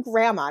 imagine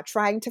grandma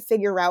trying to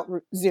figure out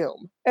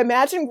Zoom.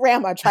 Imagine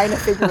grandma trying to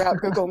figure out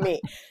Google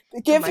Meet.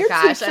 Give your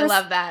teachers, I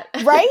love that.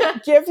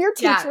 Right? Give your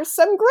teachers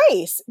some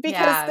grace,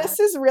 because this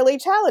is really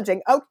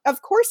challenging. Oh,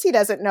 of course he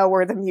doesn't know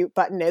where the mute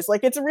button is.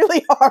 Like, it's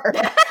really hard.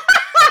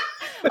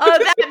 Oh,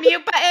 that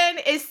mute button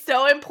is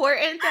so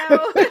important,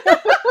 though.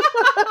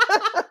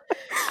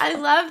 I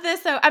love this,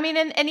 though. I mean,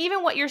 and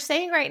even what you're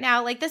saying right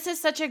now, like, this is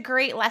such a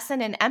great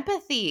lesson in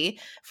empathy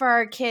for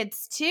our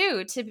kids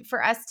too,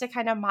 for us to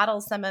kind of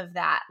model some of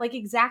that, like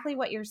exactly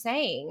what you're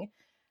saying.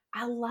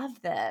 I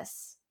love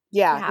this.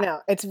 Yeah,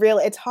 no,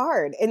 it's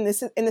hard. And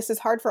this is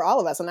hard for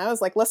all of us. And I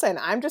was like, listen,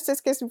 I'm just as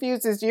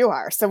confused as you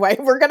are. So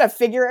we're going to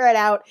figure it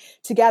out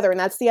together. And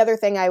that's the other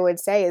thing I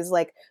would say is,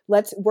 like,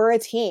 we're a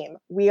team.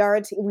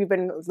 We've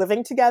been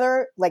living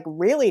together, like,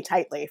 really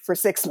tightly for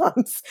 6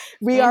 months.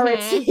 We are a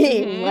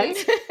team.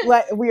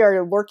 We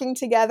are working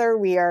together.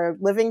 We are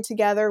living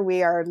together.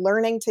 We are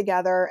learning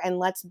together,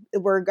 and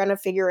we're going to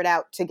figure it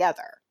out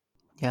together.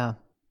 Yeah,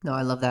 no,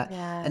 I love that.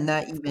 Yeah, and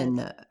that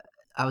even,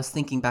 I was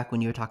thinking back when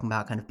you were talking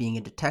about kind of being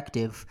a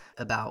detective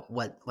about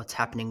what's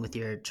happening with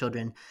your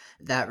children,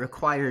 that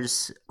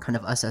requires kind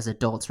of us as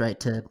adults, right,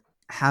 to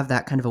have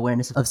that kind of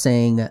awareness of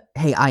saying,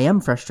 hey, I am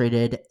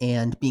frustrated,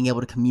 and being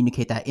able to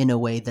communicate that in a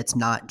way that's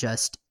not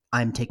just,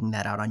 I'm taking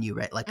that out on you,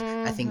 right? Like,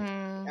 I think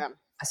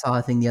I saw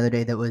a thing the other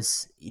day that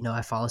was,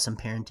 I follow some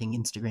parenting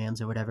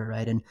Instagrams or whatever,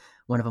 right? And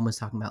one of them was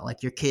talking about,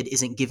 like, your kid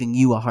isn't giving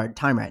you a hard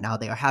time right now.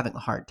 They are having a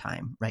hard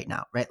time right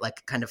now, right?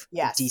 Like, kind of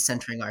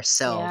decentering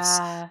ourselves.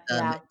 Do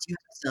you have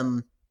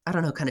some, I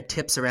don't know, kind of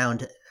tips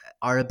around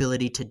our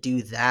ability to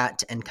do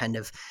that, and kind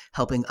of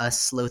helping us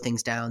slow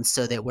things down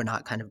so that we're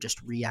not kind of just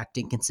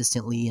reacting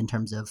consistently in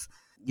terms of,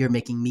 you're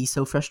making me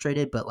so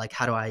frustrated, but, like,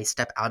 how do I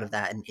step out of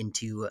that and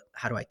into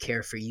how do I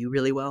care for you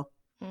really well?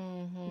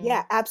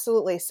 Yeah,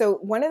 absolutely. So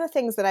one of the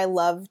things that I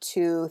love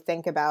to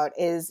think about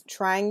is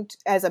trying to,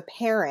 as a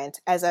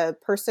parent, as a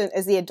person,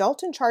 as the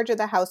adult in charge of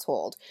the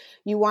household,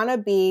 you want to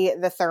be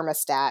the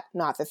thermostat,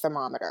 not the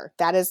thermometer.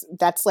 That's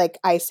like,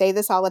 I say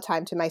this all the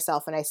time to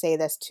myself, and I say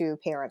this to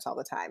parents all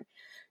the time.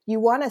 You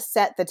want to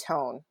set the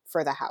tone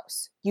for the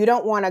house. You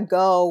don't want to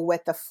go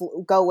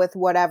with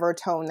whatever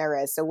tone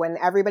there is. So when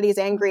everybody's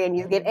angry and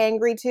you get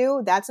angry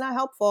too, that's not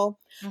helpful.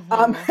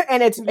 But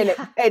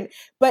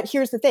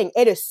here's the thing: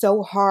 it is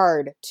so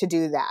hard to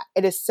do that.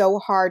 It is so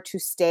hard to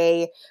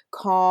stay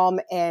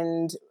calm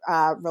and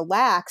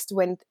relaxed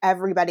when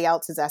everybody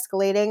else is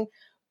escalating.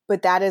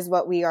 but that is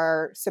what we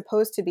are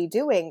supposed to be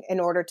doing in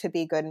order to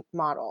be good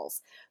models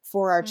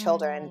for our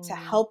children, to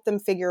help them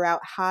figure out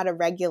how to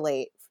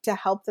regulate, to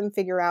help them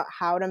figure out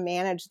how to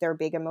manage their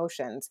big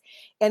emotions.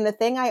 And the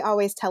thing I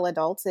always tell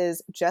adults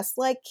is, just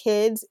like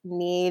kids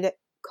need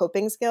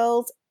coping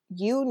skills,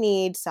 you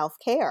need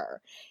self-care.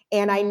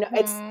 And I know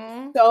it's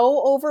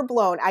so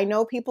overblown. I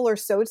know people are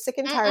so sick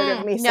and tired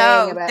of me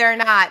saying it. No, they're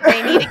not.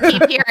 They need to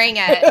keep hearing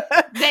it.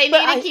 They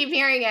need to keep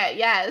hearing it.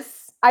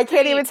 Yes. I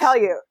can't even tell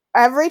you.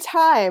 Every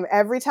time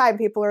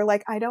people are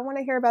like, I don't want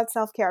to hear about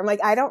self-care. I'm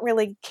like, I don't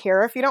really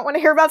care if you don't want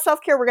to hear about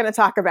self-care. We're going to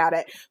talk about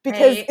it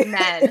because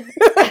Amen.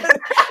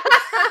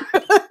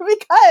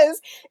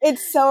 because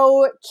it's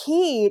so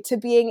key to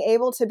being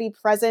able to be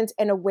present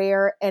and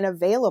aware and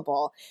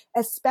available,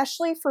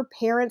 especially for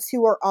parents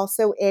who are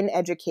also in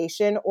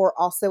education or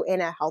also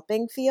in a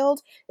helping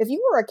field. If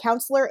you are a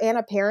counselor and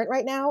a parent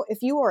right now,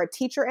 if you are a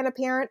teacher and a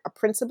parent, a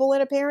principal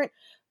and a parent,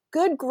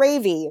 good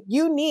gravy.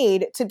 You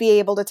need to be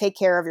able to take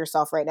care of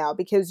yourself right now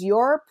because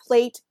your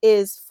plate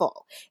is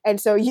full. And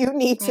so you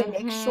need to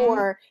make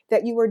sure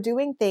that you are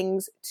doing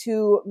things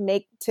to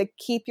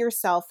keep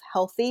yourself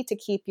healthy, to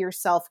keep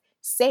yourself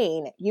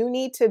sane. You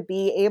need to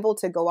be able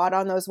to go out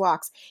on those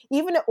walks,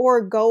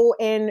 or go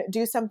and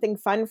do something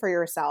fun for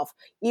yourself.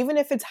 Even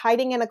if it's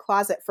hiding in a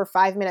closet for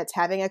 5 minutes,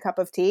 having a cup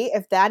of tea,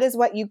 if that is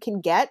what you can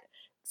get,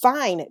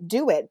 fine,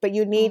 do it, but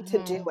you need to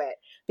do it.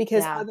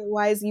 Because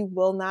otherwise you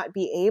will not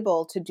be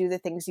able to do the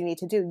things you need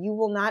to do. You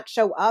will not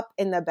show up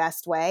in the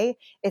best way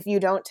if you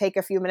don't take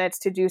a few minutes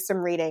to do some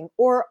reading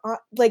or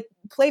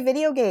play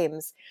video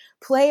games,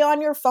 play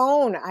on your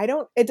phone.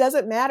 It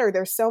doesn't matter.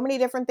 There's so many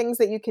different things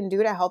that you can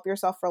do to help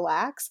yourself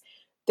relax.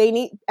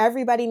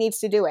 Everybody needs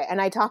to do it. And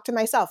I talk to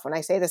myself when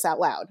I say this out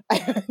loud,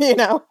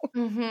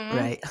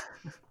 Right.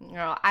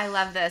 Oh, I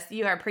love this.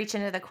 You are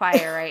preaching to the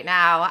choir right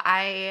now.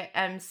 I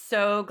am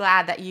so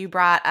glad that you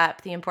brought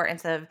up the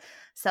importance of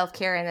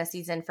self-care in the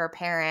season for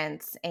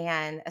parents,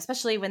 and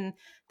especially when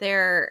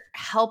they're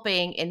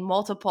helping in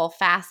multiple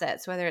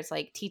facets, whether it's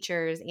like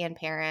teachers and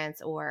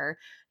parents, or,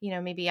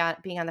 maybe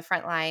being on the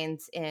front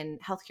lines in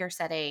healthcare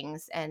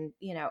settings. And,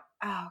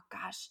 oh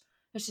gosh,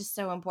 it's just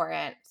so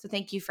important. So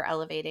thank you for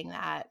elevating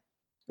that.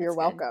 You're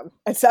welcome.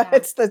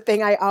 It's the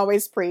thing I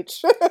always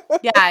preach.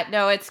 Yeah,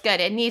 no, it's good.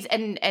 It needs,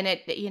 and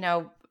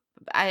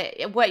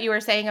it, what you were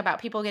saying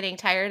about people getting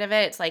tired of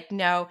it, it's like,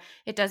 no,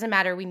 it doesn't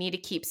matter. We need to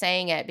keep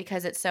saying it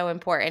because it's so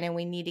important and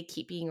we need to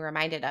keep being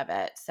reminded of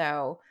it.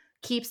 So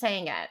keep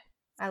saying it.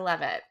 I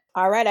love it.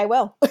 All right, I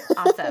will.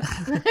 Awesome.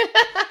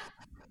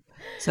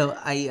 So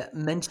I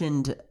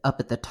mentioned up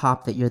at the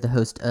top that you're the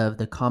host of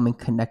the Calm and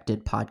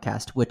Connected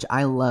podcast, which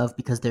I love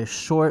because they're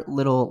short,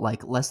 little,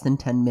 less than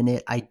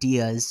 10-minute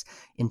ideas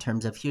in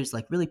terms of here's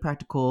really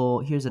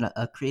practical, here's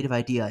a creative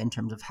idea in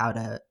terms of how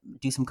to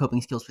do some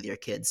coping skills with your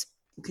kids.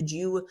 Could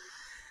you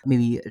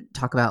maybe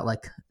talk about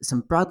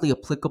some broadly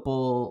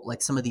applicable,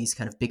 some of these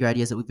kind of bigger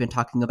ideas that we've been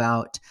talking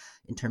about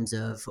in terms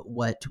of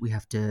what we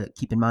have to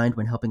keep in mind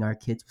when helping our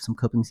kids with some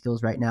coping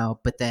skills right now,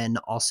 but then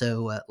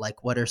also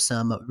what are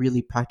some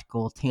really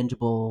practical,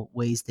 tangible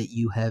ways that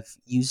you have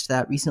used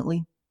that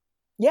recently?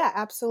 Yeah,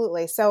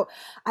 absolutely. So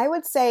I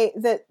would say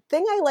the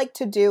thing I like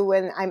to do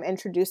when I'm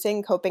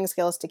introducing coping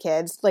skills to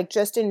kids,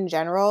 just in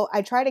general,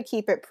 I try to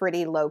keep it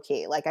pretty low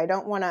key. I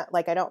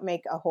don't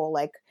make a whole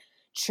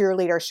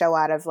cheerleader show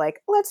out of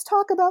let's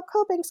talk about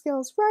coping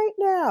skills right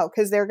now,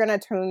 because they're going to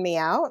tune me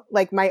out.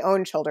 My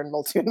own children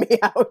will tune me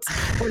out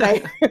when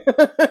I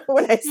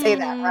when I say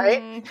that,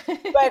 right?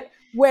 But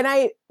when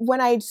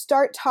I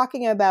start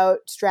talking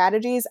about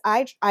strategies,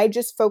 I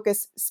just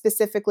focus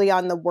specifically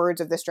on the words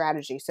of the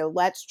strategy. So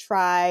let's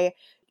try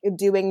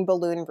doing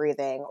balloon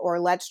breathing, or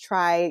let's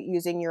try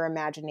using your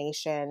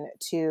imagination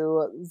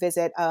to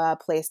visit a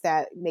place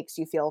that makes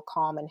you feel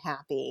calm and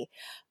happy.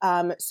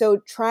 So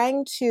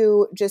trying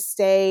to just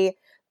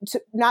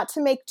not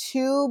to make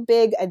too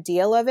big a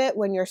deal of it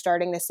when you're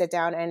starting to sit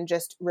down and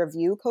just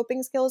review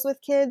coping skills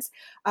with kids,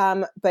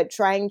 but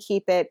try and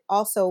keep it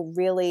also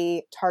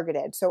really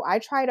targeted. So I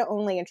try to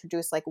only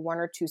introduce 1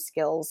 or 2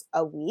 skills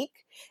a week,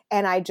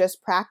 and I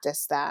just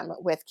practice them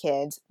with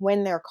kids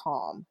when they're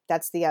calm.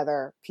 That's the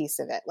other piece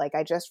of it.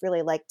 I just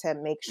really like to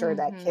make sure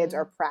that kids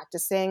are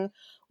practicing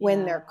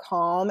when they're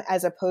calm,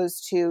 as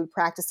opposed to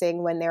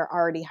practicing when they're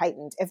already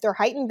heightened. If they're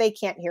heightened, they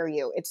can't hear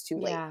you. It's too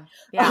late.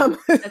 Yeah.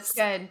 That's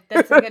good.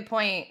 That's a good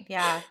point.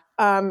 Yeah.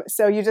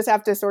 So you just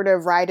have to sort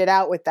of ride it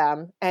out with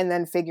them and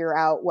then figure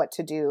out what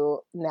to do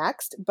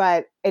next.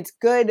 But it's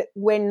good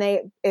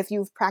if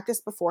you've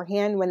practiced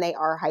beforehand, when they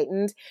are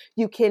heightened,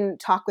 you can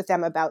talk with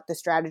them about the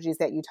strategies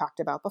that you talked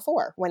about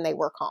before when they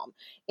were calm.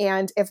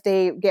 And if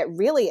they get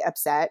really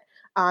upset,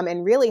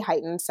 and really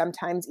heightened,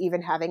 sometimes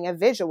even having a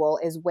visual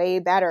is way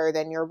better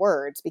than your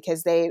words,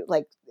 because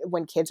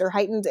when kids are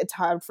heightened, it's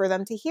hard for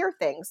them to hear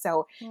things.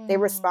 So they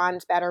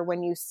respond better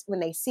when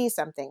they see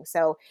something.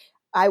 So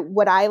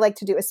what I like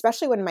to do,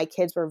 especially when my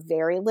kids were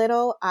very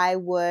little, I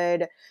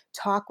would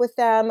talk with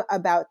them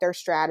about their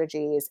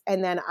strategies,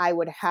 and then I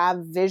would have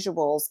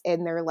visuals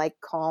in their like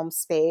calm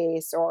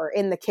space or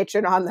in the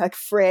kitchen on the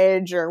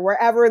fridge or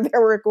wherever they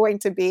were going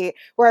to be,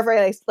 wherever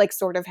I like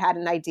sort of had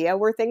an idea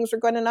where things were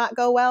going to not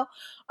go well,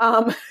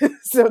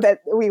 so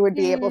that we would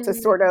be able to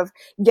sort of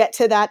get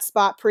to that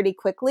spot pretty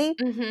quickly.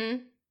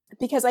 Mm-hmm.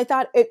 Because I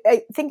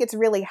think it's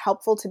really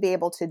helpful to be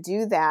able to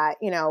do that.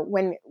 You know,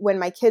 when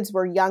my kids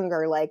were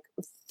younger, like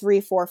 3,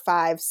 4,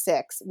 5,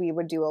 6, we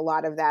would do a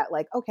lot of that.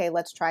 Like, okay,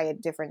 let's try a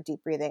different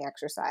deep breathing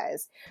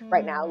exercise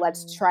right now.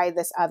 Let's try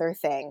this other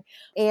thing.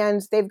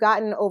 And they've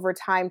gotten over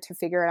time to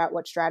figure out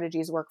what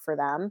strategies work for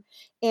them.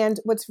 And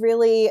what's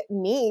really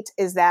neat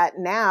is that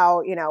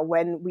now, you know,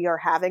 when we are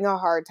having a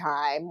hard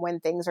time, when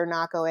things are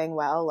not going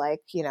well,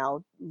 like, you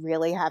know,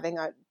 really having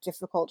a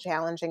difficult,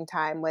 challenging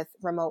time with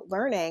remote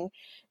learning,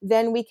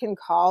 then we can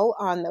call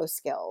on those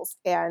skills.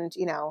 And,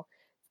 you know,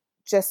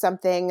 just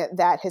something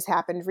that has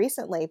happened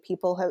recently.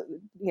 People have,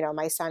 you know,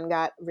 my son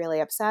got really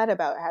upset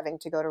about having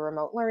to go to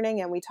remote learning,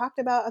 and we talked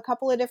about a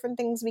couple of different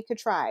things we could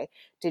try.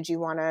 Did you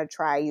want to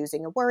try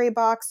using a worry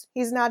box?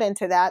 He's not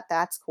into that.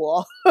 That's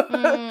cool.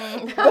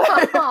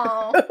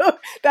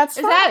 That's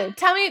fine.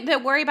 Tell me, the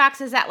worry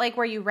box, is that like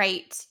where you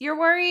write your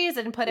worries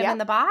and put them in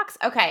the box?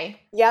 Okay.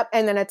 Yep.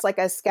 And then it's like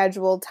a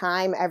scheduled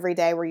time every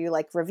day where you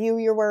like review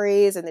your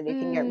worries, and then you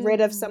can get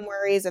rid of some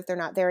worries if they're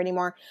not there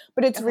anymore.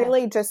 But it's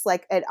really just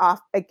like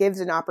it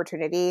gives an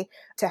opportunity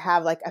to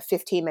have like a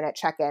 15-minute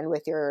check-in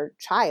with your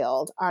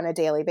child on a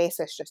daily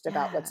basis, just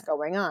about what's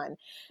going on.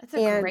 That's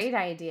a great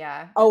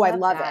idea. Oh, I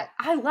love it.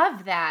 I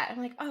love that.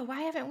 I'm like, oh,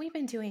 why haven't we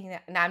been doing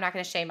that? No, I'm not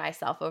going to shame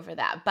myself over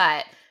that,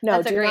 but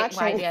that's a great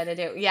idea to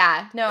do.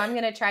 Yeah. No, I'm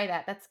going to try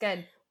that. That's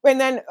good.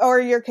 And then, or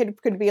your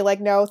kid could be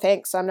like, no,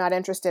 thanks, I'm not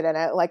interested in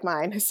it, like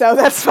mine. So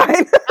that's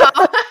fine.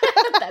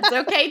 That's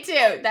okay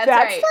too. That's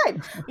right.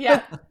 Fine.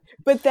 Yeah.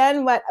 But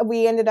then what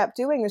we ended up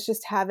doing was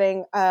just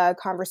having a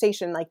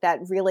conversation, like that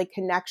really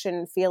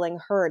connection, feeling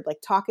heard, like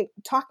talking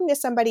to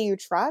somebody you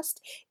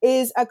trust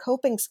is a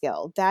coping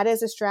skill. That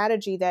is a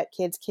strategy that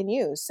kids can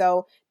use.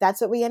 So that's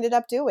what we ended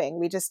up doing.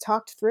 We just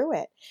talked through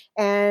it,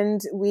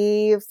 and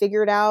we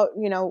figured out,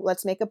 you know,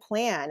 let's make a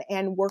plan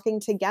and working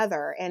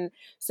together. And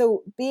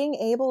so being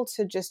able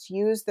to just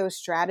use those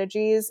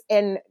strategies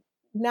and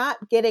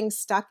not getting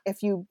stuck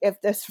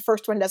if this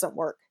first one doesn't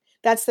work.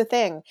 That's the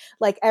thing.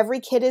 Like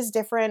every kid is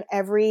different.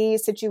 Every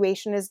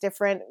situation is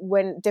different.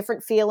 When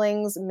different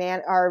feelings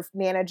are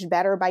managed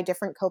better by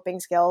different coping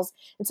skills.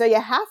 And so you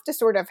have to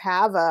sort of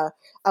have a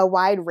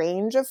wide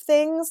range of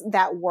things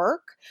that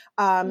work,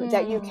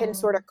 that you can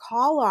sort of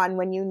call on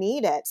when you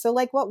need it. So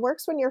like what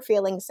works when you're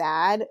feeling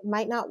sad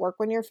might not work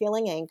when you're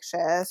feeling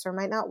anxious, or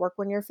might not work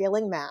when you're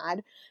feeling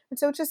mad. And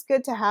so it's just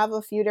good to have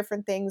a few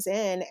different things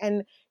in.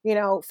 And, you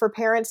know, for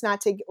parents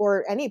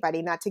or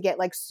anybody not to get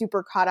like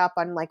super caught up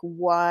on like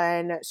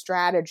one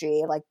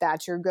strategy, like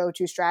that's your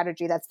go-to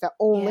strategy. That's the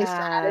only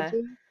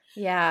strategy.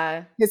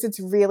 Yeah. Because it's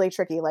really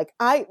tricky. Like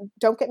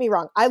don't get me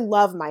wrong. I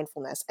love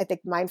mindfulness. I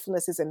think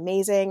mindfulness is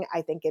amazing.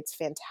 I think it's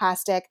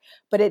fantastic,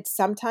 but it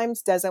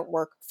sometimes doesn't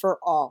work for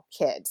all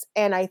kids.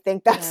 And I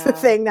think that's the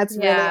thing that's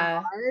really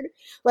hard.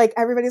 Like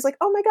everybody's like,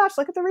 oh my gosh,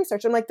 look at the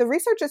research. I'm like, the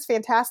research is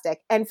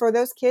fantastic. And for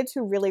those kids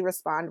who really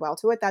respond well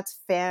to it,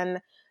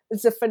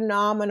 it's a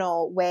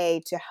phenomenal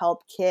way to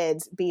help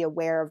kids be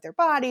aware of their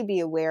body, be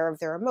aware of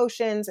their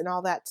emotions and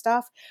all that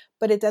stuff.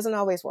 But it doesn't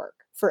always work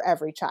for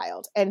every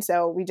child. And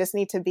so we just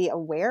need to be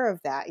aware of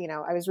that. You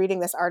know, I was reading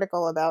this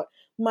article about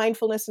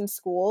mindfulness in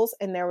schools,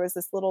 and there was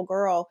this little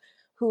girl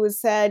who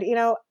said, you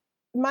know,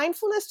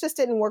 mindfulness just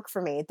didn't work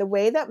for me. The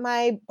way that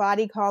my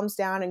body calms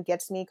down and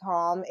gets me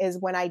calm is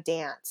when I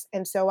dance.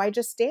 And so I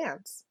just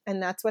dance,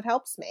 and that's what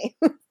helps me.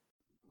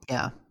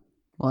 Yeah.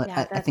 Well,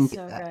 I think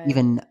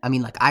even, I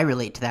mean, like I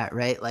relate to that,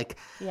 right? Like,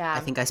 I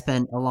think I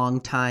spent a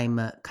long time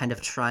kind of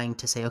trying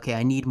to say, okay,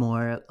 I need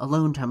more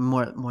alone time,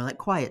 more like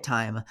quiet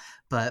time.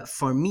 But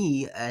for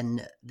me,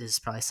 and there's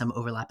probably some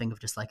overlapping of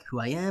just like who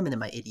I am and then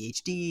my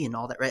ADHD and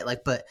all that, right?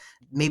 Like, but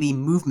maybe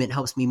movement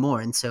helps me more.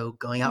 And so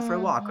going out for a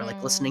walk or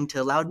like listening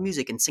to loud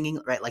music and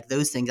singing, right? Like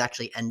those things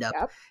actually end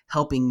up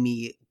helping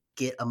me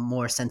get a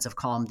more sense of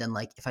calm than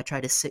like if I try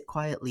to sit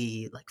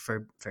quietly like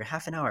for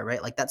half an hour,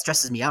 right? Like that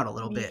stresses me out a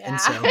little bit. And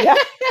so I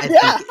think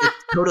it's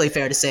totally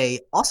fair to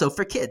say also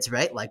for kids,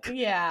 right? Like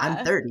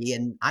I'm 30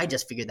 and I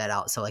just figured that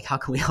out. So like how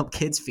can we help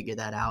kids figure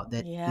that out?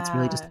 That it's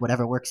really just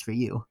whatever works for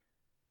you.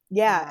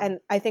 Yeah. And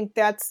I think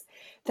that's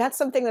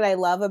something that I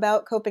love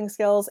about coping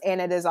skills. And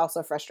it is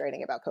also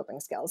frustrating about coping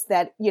skills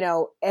that, you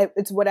know,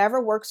 it's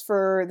whatever works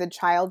for the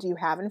child you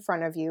have in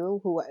front of you,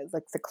 who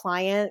like the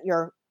client,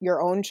 your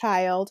own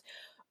child.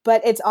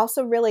 But it's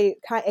also really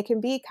it can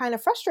be kind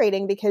of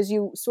frustrating because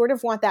you sort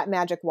of want that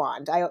magic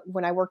wand.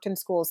 When I worked in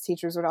schools,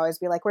 teachers would always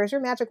be like, where's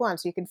your magic wand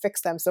so you can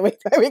fix them so we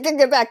can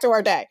get back to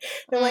our day.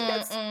 And I'm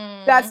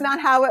like, that's not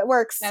how it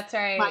works. That's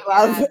right. My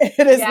love.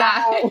 It is not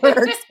how it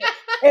works.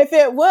 If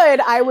it would,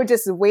 I would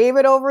just wave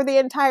it over the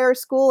entire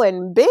school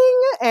and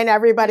bing, and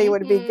everybody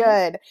would be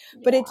good.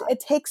 But it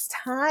takes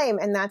time.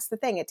 And that's the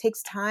thing. It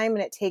takes time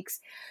and it takes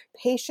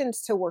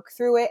patience to work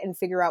through it and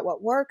figure out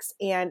what works.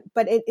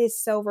 But it is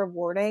so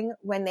rewarding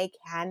when they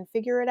can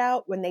figure it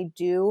out, when they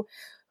do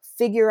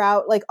figure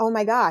out like, oh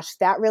my gosh,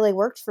 that really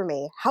worked for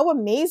me. How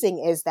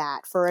amazing is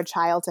that for a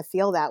child to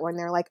feel that when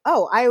they're like,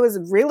 oh, I was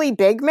really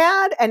big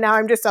mad and now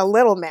I'm just a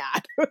little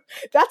mad.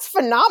 That's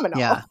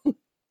phenomenal.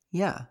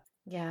 Yeah.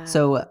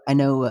 So I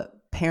know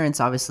parents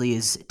obviously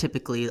is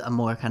typically a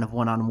more kind of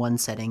one-on-one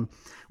setting.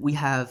 We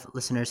have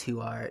listeners who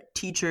are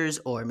teachers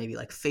or maybe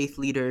like faith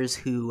leaders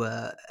who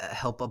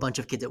help a bunch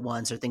of kids at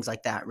once or things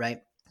like that, right?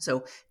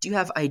 So do you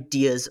have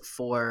ideas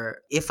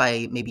for if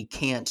I maybe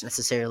can't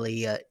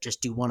necessarily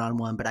just do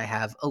one-on-one, but I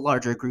have a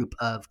larger group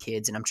of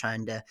kids and I'm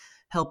trying to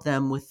help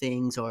them with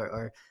things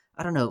or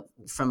I don't know,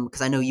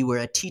 because I know you were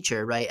a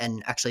teacher, right?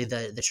 And actually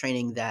the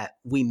training that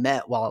we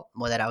met while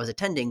that I was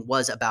attending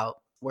was about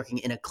working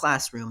in a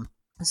classroom.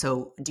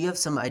 So do you have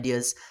some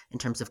ideas in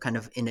terms of kind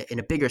of in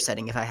a bigger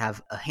setting, if I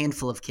have a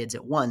handful of kids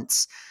at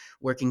once,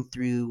 working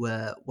through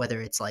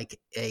whether it's like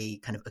a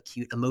kind of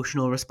acute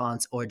emotional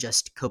response or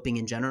just coping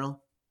in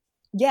general?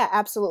 Yeah,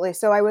 absolutely.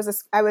 So I was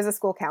a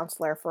school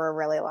counselor for a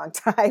really long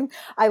time.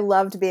 I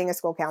loved being a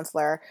school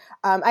counselor.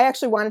 I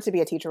actually wanted to be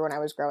a teacher when I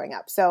was growing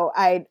up. So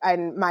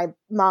my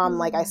mom,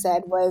 like I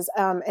said, was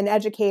an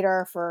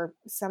educator for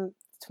some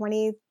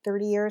 20,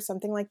 30 years,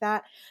 something like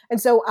that. And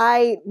so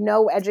I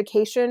know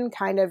education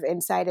kind of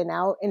inside and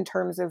out in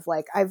terms of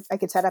like, I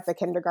could set up a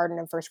kindergarten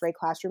and first grade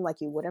classroom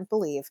like you wouldn't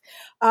believe.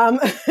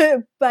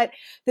 But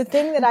the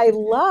thing that I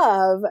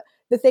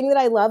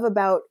love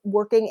about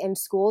working in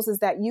schools is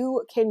that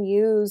you can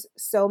use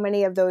so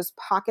many of those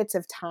pockets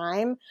of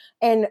time.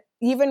 And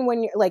even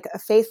when you're like a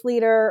faith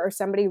leader or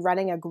somebody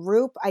running a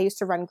group, I used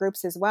to run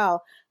groups as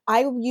well.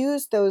 I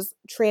use those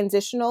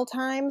transitional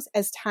times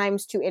as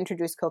times to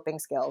introduce coping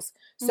skills.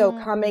 So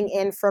coming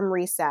in from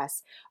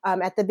recess,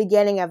 at the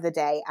beginning of the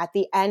day, at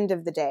the end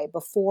of the day,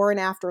 before and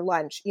after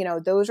lunch,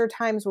 those are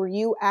times where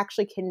you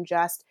actually can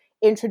just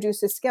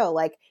introduce a skill.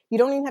 Like you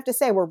don't even have to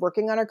say we're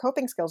working on our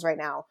coping skills right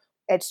now.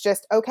 It's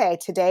just, okay,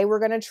 today we're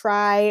going to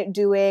try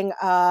doing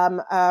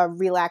a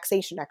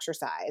relaxation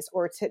exercise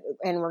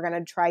and we're going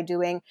to try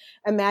doing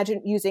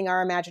using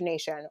our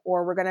imagination,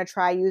 or we're going to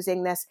try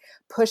using this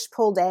push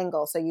pull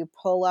dangle. So you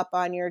pull up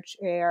on your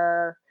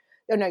chair.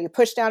 You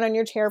push down on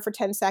your chair for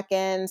 10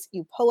 seconds,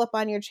 you pull up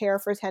on your chair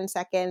for 10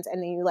 seconds,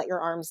 and then you let your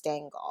arms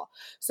dangle.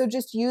 So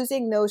just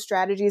using those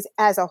strategies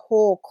as a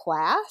whole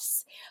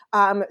class,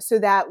 so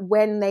that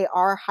when they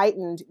are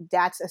heightened,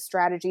 that's a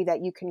strategy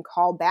that you can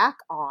call back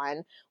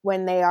on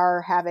when they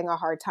are having a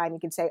hard time. You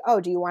can say, oh,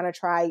 do you want to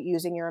try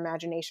using your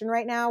imagination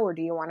right now? Or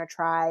do you want to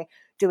try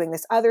doing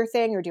this other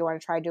thing? Or do you want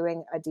to try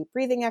doing a deep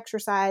breathing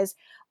exercise?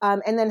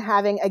 And then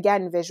having,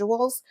 again,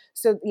 visuals.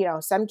 So,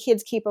 some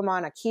kids keep them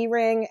on a key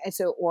ring. And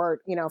so, or,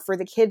 for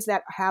the kids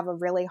that have a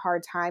really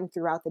hard time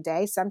throughout the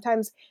day,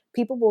 sometimes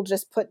people will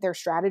just put their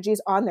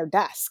strategies on their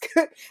desk.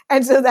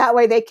 And so that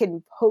way they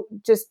can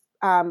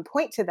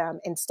point to them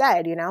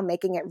instead,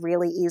 making it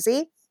really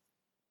easy.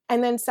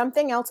 And then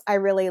something else I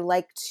really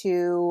like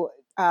to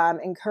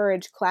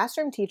encourage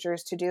classroom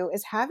teachers to do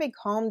is have a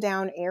calm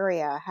down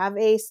area, have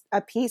a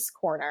peace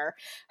corner,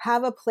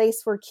 have a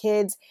place where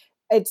kids,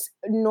 it's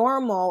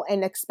normal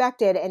and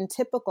expected and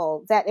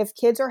typical that if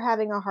kids are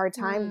having a hard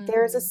time,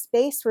 there's a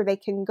space where they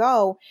can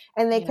go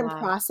and they can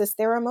process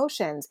their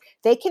emotions.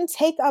 They can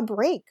take a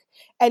break.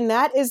 And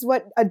that is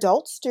what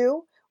adults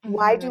do.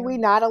 Why do we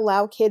not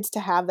allow kids to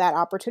have that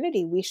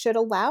opportunity? We should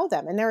allow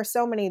them. And there are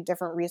so many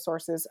different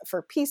resources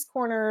for peace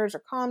corners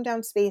or calm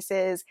down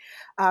spaces,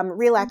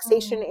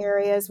 relaxation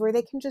areas where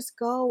they can just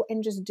go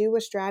and just do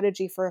a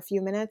strategy for a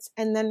few minutes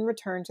and then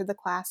return to the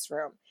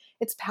classroom.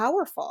 It's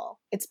powerful.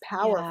 It's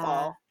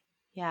powerful.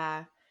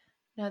 Yeah.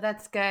 No,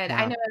 that's good. Yeah.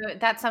 I know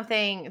that's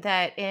something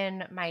that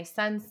in my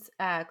son's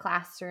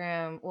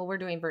classroom, well, we're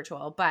doing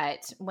virtual,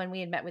 but when we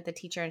had met with the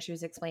teacher and she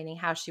was explaining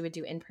how she would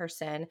do in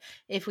person,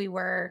 if we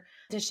were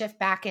to shift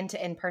back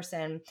into in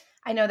person,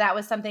 I know that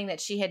was something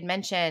that she had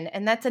mentioned.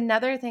 And that's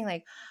another thing,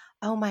 like,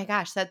 oh my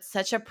gosh, that's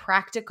such a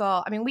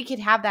practical, we could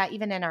have that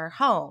even in our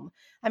home.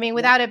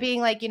 Without it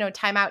being like,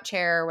 timeout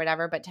chair or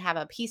whatever, but to have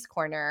a peace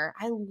corner.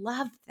 I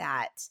love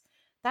that.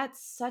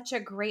 That's such a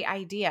great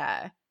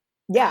idea.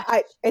 Yeah,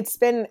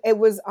 it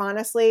was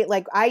honestly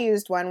like I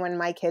used one when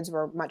my kids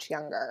were much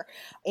younger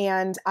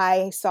and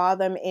I saw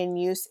them in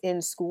use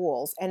in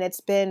schools, and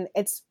it's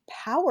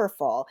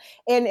powerful.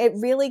 And it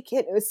really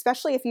can,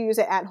 especially if you use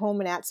it at home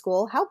and at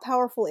school, how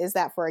powerful is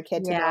that for a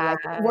kid to know,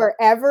 like,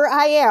 wherever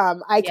I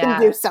am, I can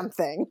do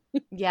something.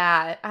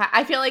 Yeah.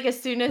 I feel like as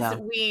soon as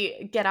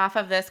we get off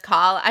of this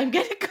call, I'm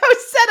going to go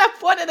set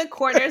up one of the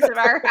corners of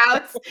our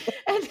house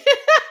and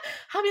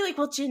I'll be like,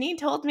 well, Janine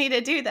told me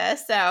to do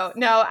this. So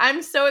no,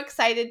 I'm so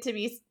excited to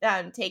be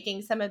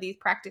taking some of these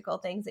practical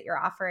things that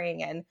you're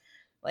offering. And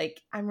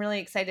like, I'm really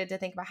excited to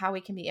think about how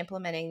we can be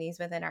implementing these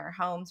within our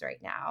homes right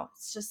now.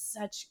 It's just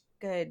such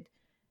good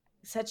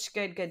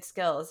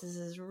skills. This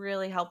is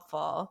really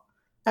helpful.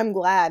 I'm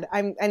glad.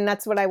 And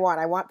that's what I want.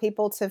 I want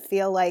people to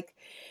feel like,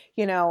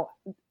 you know,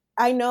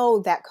 I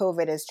know that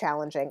COVID is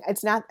challenging.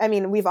 It's not, I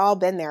mean, we've all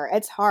been there.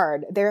 It's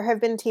hard. There have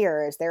been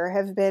tears. There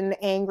have been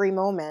angry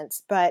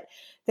moments, but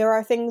there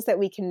are things that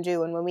we can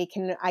do. And when we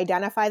can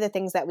identify the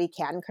things that we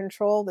can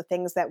control, the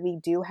things that we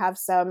do have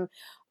some,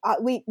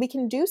 we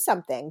can do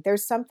something.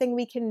 There's something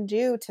we can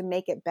do to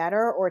make it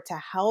better or to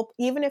help,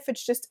 even if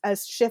it's just a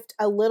shift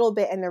a little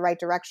bit in the right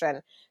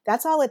direction.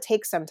 That's all it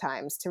takes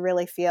sometimes to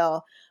really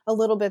feel a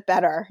little bit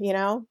better, you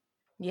know?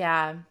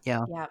 Yeah.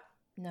 Yeah. Yeah.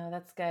 No,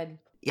 that's good.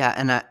 Yeah,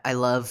 and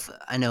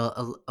I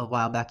know a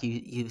while back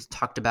you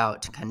talked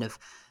about kind of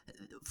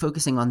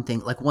focusing on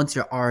things like once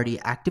you're already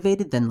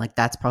activated, then like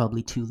that's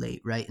probably too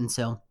late, right? And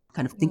so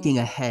kind of thinking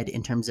ahead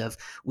in terms of,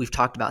 we've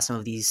talked about some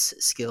of these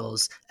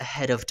skills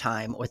ahead of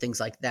time or things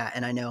like that.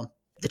 And I know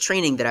the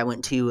training that I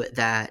went to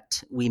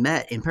that we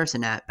met in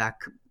person at back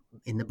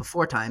in the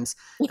before times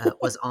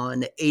was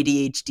on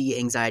ADHD,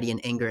 anxiety, and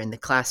anger in the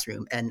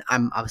classroom. And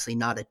I'm obviously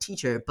not a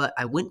teacher, but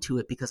I went to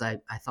it because I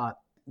thought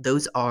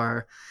those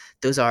are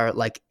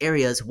like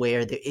areas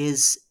where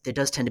there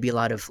does tend to be a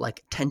lot of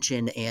like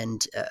tension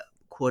and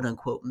quote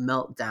unquote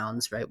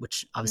meltdowns, right?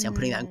 Which obviously I'm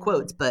putting that in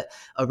quotes, but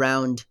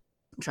around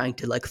trying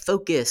to like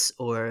focus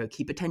or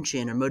keep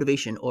attention or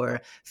motivation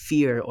or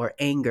fear or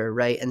anger,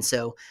 right? And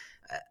so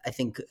I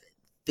think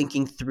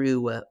thinking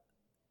through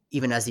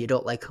even as the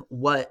adult, like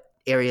what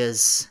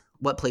areas,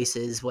 what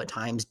places, what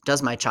times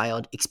does my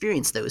child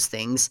experience those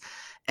things,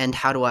 and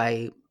how do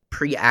I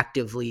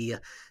preactively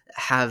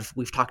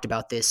we've talked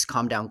about this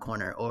calm down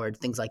corner or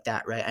things like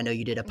that, right? I know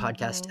you did a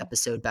podcast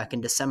episode back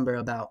in December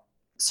about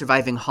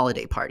surviving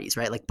holiday parties,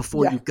 right? Like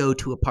before you go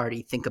to a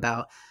party, think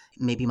about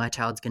maybe my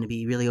child's going to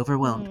be really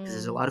overwhelmed because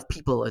there's a lot of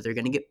people, or they're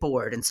going to get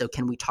bored. And so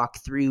can we talk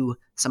through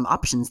some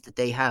options that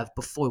they have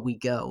before we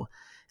go?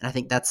 And I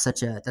think that's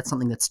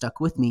something that stuck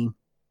with me,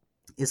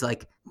 is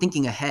like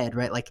thinking ahead,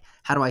 right? Like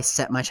how do I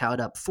set my child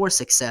up for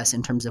success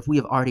in terms of, we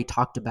have already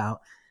talked about,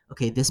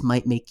 okay, this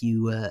might make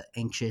you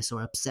anxious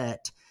or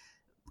upset.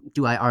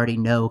 Do I already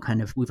know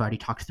we've already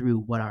talked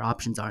through what our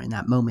options are in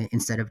that moment,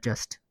 instead of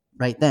just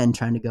right then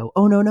trying to go,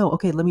 oh, no,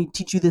 okay, let me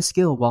teach you this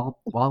skill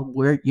while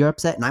you're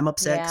upset and I'm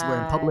upset because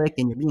we're in public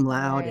and you're being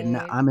loud and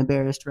I'm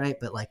embarrassed, right?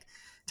 But like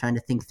trying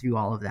to think through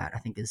all of that, I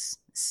think is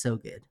so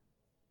good.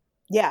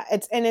 Yeah,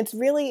 it's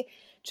really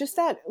just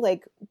that,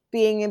 like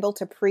being able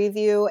to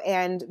preview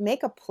and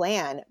make a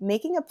plan.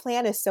 Making a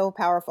plan is so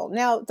powerful.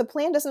 Now, the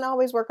plan doesn't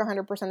always work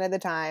 100% of the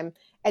time,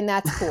 and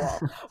that's cool.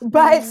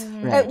 But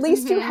at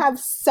least you have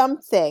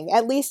something.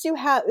 At least you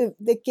have,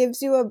 that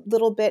gives you a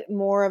little bit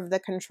more of the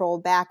control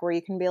back, where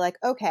you can be like,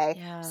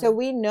 okay, so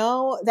we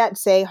know that,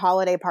 say,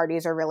 holiday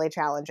parties are really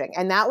challenging.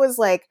 And that was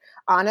like,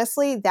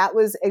 honestly, that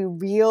was a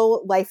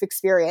real life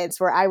experience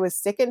where I was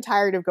sick and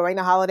tired of going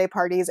to holiday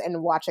parties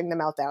and watching the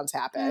meltdowns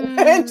happen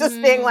and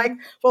just being like,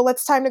 well,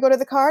 it's time to go to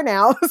the car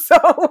now.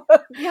 So,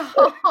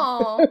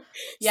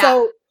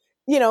 so,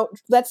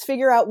 let's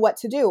figure out what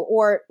to do.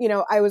 Or,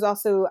 I was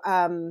also,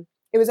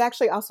 it was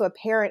actually also a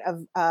parent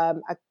of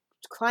a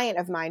client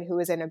of mine who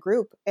was in a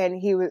group, and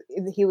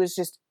he was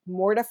just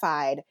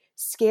mortified,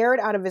 scared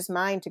out of his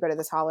mind to go to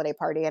this holiday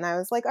party. And I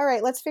was like, all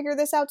right, let's figure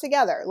this out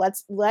together.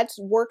 Let's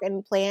work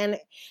and plan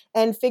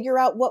and figure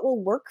out what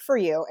will work for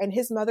you. And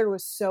his mother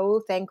was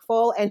so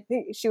thankful. And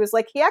she was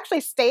like, he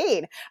actually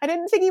stayed. I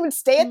didn't think he would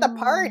stay at the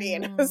party.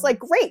 And I was like,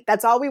 great,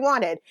 that's all we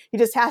wanted. He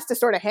just has to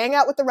sort of hang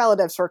out with the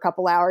relatives for a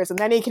couple hours, and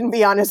then he can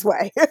be on his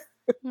way.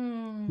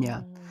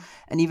 Yeah.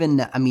 And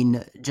even, I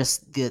mean,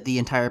 just the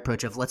entire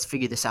approach of let's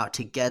figure this out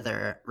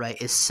together,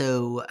 right, is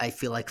so, I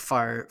feel like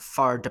far,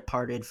 far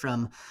departed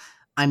from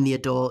I'm the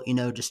adult,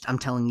 just I'm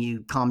telling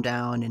you, calm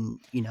down and,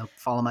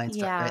 follow my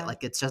instructions, right?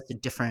 Like it's just a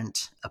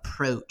different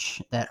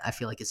approach that I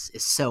feel like is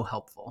so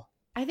helpful.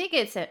 I think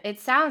it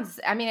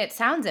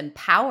sounds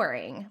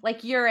empowering.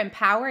 Like you're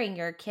empowering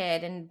your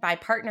kid, and by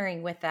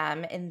partnering with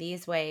them in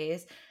these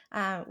ways,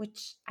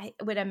 which I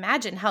would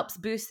imagine helps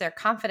boost their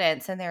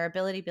confidence and their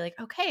ability to be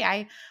like,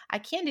 okay, I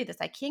can do this.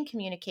 I can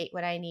communicate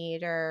what I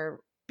need,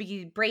 or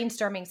be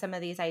brainstorming some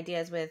of these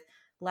ideas with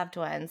loved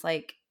ones.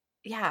 Like,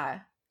 yeah.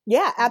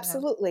 Yeah,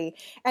 absolutely.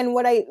 And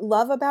what I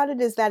love about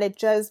it is that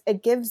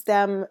it gives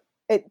them,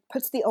 it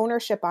puts the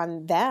ownership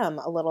on them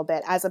a little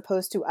bit, as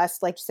opposed to us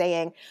like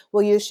saying,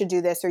 well, you should do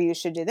this or you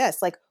should do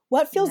this. Like,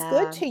 what feels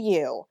good to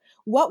you?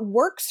 What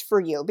works for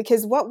you?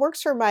 Because what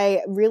works for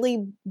my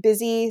really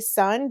busy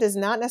son does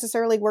not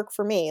necessarily work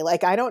for me.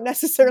 Like, I don't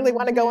necessarily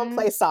want to go and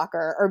play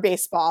soccer or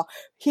baseball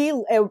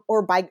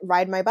or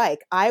ride my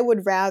bike. I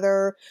would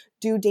rather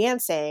do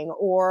dancing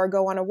or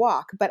go on a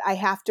walk, but I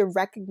have to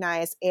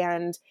recognize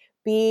and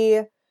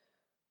I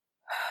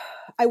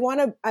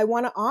want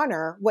to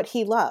honor what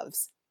he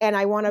loves, and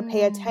I want to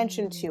pay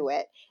attention to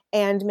it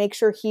and make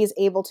sure he's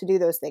able to do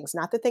those things,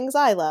 not the things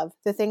I love,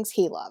 the things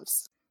he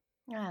loves.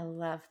 I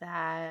love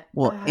that.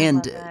 Well,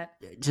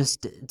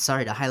 just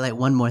sorry to highlight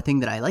one more thing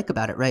that I like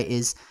about it, right,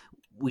 is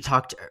we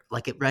talked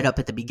like it right up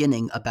at the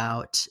beginning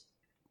about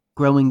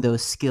growing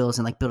those skills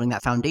and like building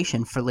that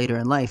foundation for later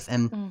in life.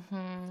 And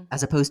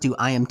as opposed to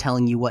I am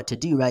telling you what to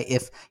do, right?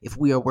 If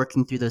we are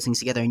working through those things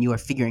together and you are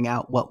figuring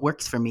out what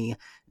works for me,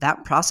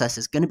 that process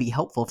is going to be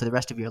helpful for the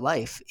rest of your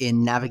life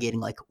in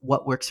navigating like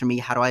what works for me.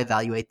 How do I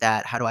evaluate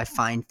that? How do I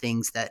find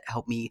things that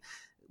help me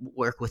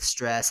work with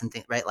stress and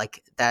things, right?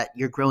 Like that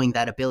you're growing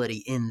that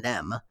ability in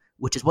them,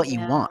 which is what you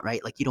want,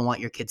 right? Like you don't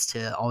want your kids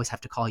to always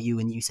have to call you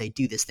and you say,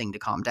 do this thing to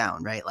calm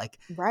down, right? Like,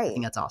 I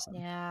think that's awesome.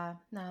 Yeah,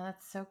 no,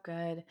 that's so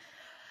good.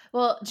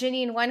 Well,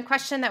 Janine, one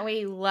question that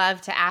we love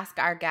to ask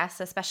our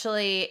guests,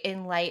 especially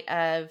in light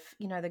of,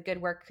 the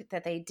good work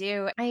that they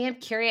do, I am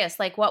curious,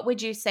 like, what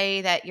would you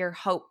say that your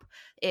hope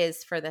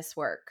is for this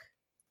work?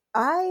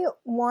 I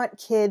want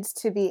kids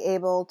to be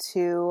able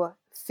to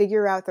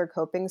figure out their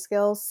coping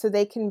skills so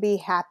they can be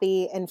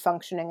happy and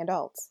functioning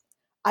adults.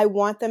 I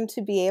want them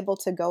to be able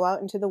to go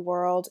out into the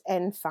world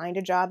and find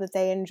a job that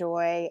they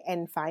enjoy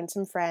and find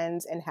some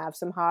friends and have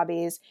some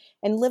hobbies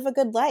and live a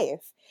good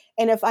life.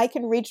 And if I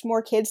can reach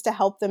more kids to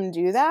help them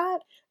do that,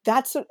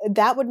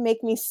 that would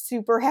make me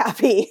super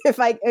happy.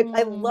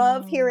 I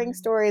love hearing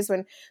stories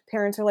when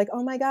parents are like,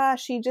 oh my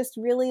gosh, he just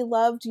really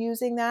loved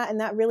using that and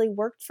that really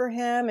worked for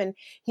him and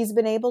he's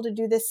been able to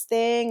do this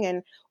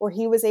thing or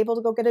he was able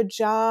to go get a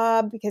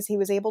job because he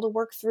was able to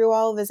work through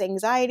all of his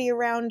anxiety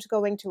around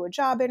going to a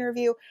job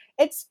interview.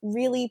 It's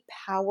really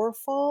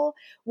powerful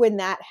when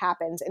that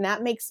happens, and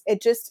that makes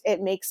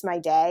it makes my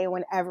day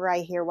whenever I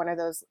hear one of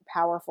those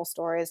powerful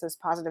stories, those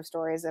positive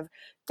stories of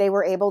they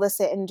were able to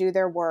sit and do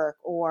their work,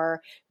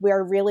 or we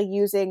are really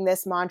using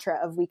this mantra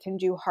of we can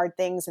do hard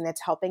things and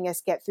it's helping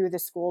us get through the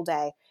school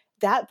day.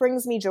 That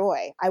brings me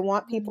joy. I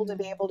want people to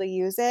be able to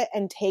use it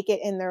and take it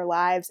in their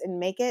lives and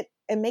make it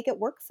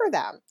work for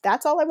them.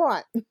 That's all I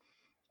want.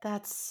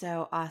 That's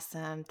so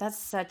awesome. That's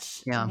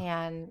such,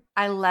 man,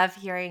 I love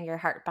hearing your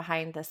heart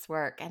behind this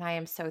work. And I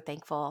am so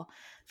thankful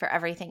for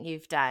everything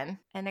you've done.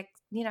 And,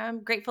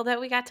 I'm grateful that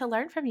we got to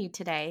learn from you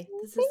today.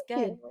 This is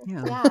good.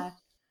 Yeah.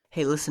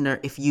 Hey, listener,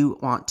 if you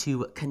want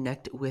to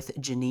connect with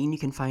Janine, you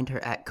can find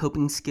her at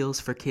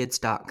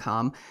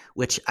copingskillsforkids.com,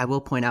 which I will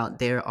point out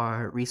there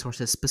are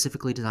resources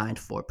specifically designed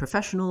for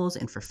professionals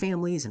and for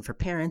families and for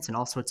parents and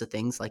all sorts of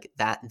things like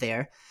that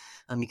there.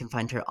 You can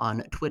find her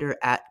on Twitter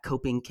at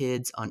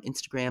CopingKids, on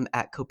Instagram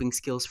at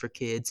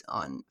CopingSkillsForKids,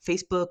 on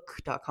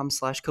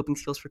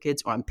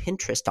Facebook.com/CopingSkillsForKids, or on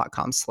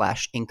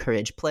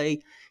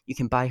Pinterest.com/EncouragePlay. You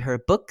can buy her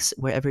books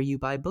wherever you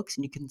buy books,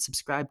 and you can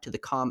subscribe to the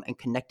Calm and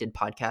Connected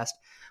podcast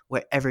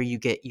wherever you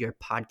get your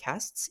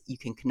podcasts. You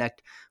can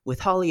connect with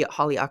Holly at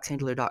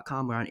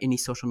hollyoxhandler.com. We're on any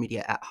social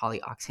media at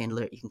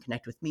hollyoxhandler. You can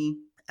connect with me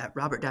at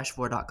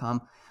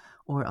robert-vore.com.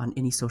 or on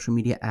any social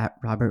media at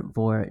Robert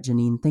Vore.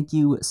 Janine, thank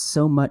you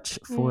so much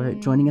for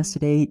joining us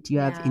today. Do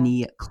you have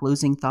any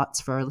closing thoughts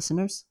for our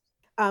listeners?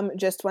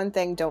 Just one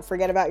thing. Don't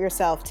forget about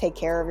yourself. Take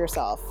care of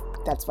yourself.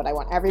 That's what I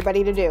want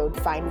everybody to do.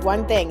 Find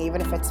one thing,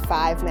 even if it's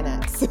 5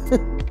 minutes.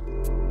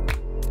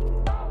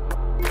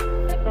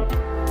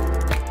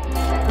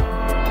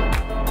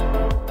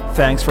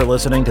 Thanks for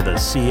listening to the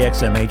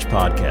CXMH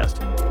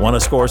podcast. Want to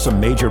score some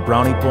major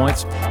brownie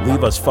points?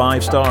 Leave us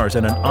 5 stars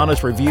and an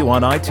honest review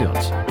on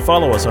iTunes.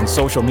 Follow us on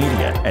social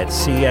media at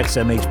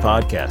CXMH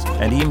Podcast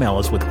and email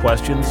us with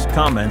questions,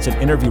 comments, and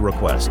interview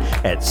requests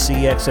at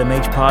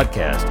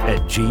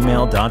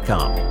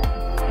cxmhpodcast@gmail.com.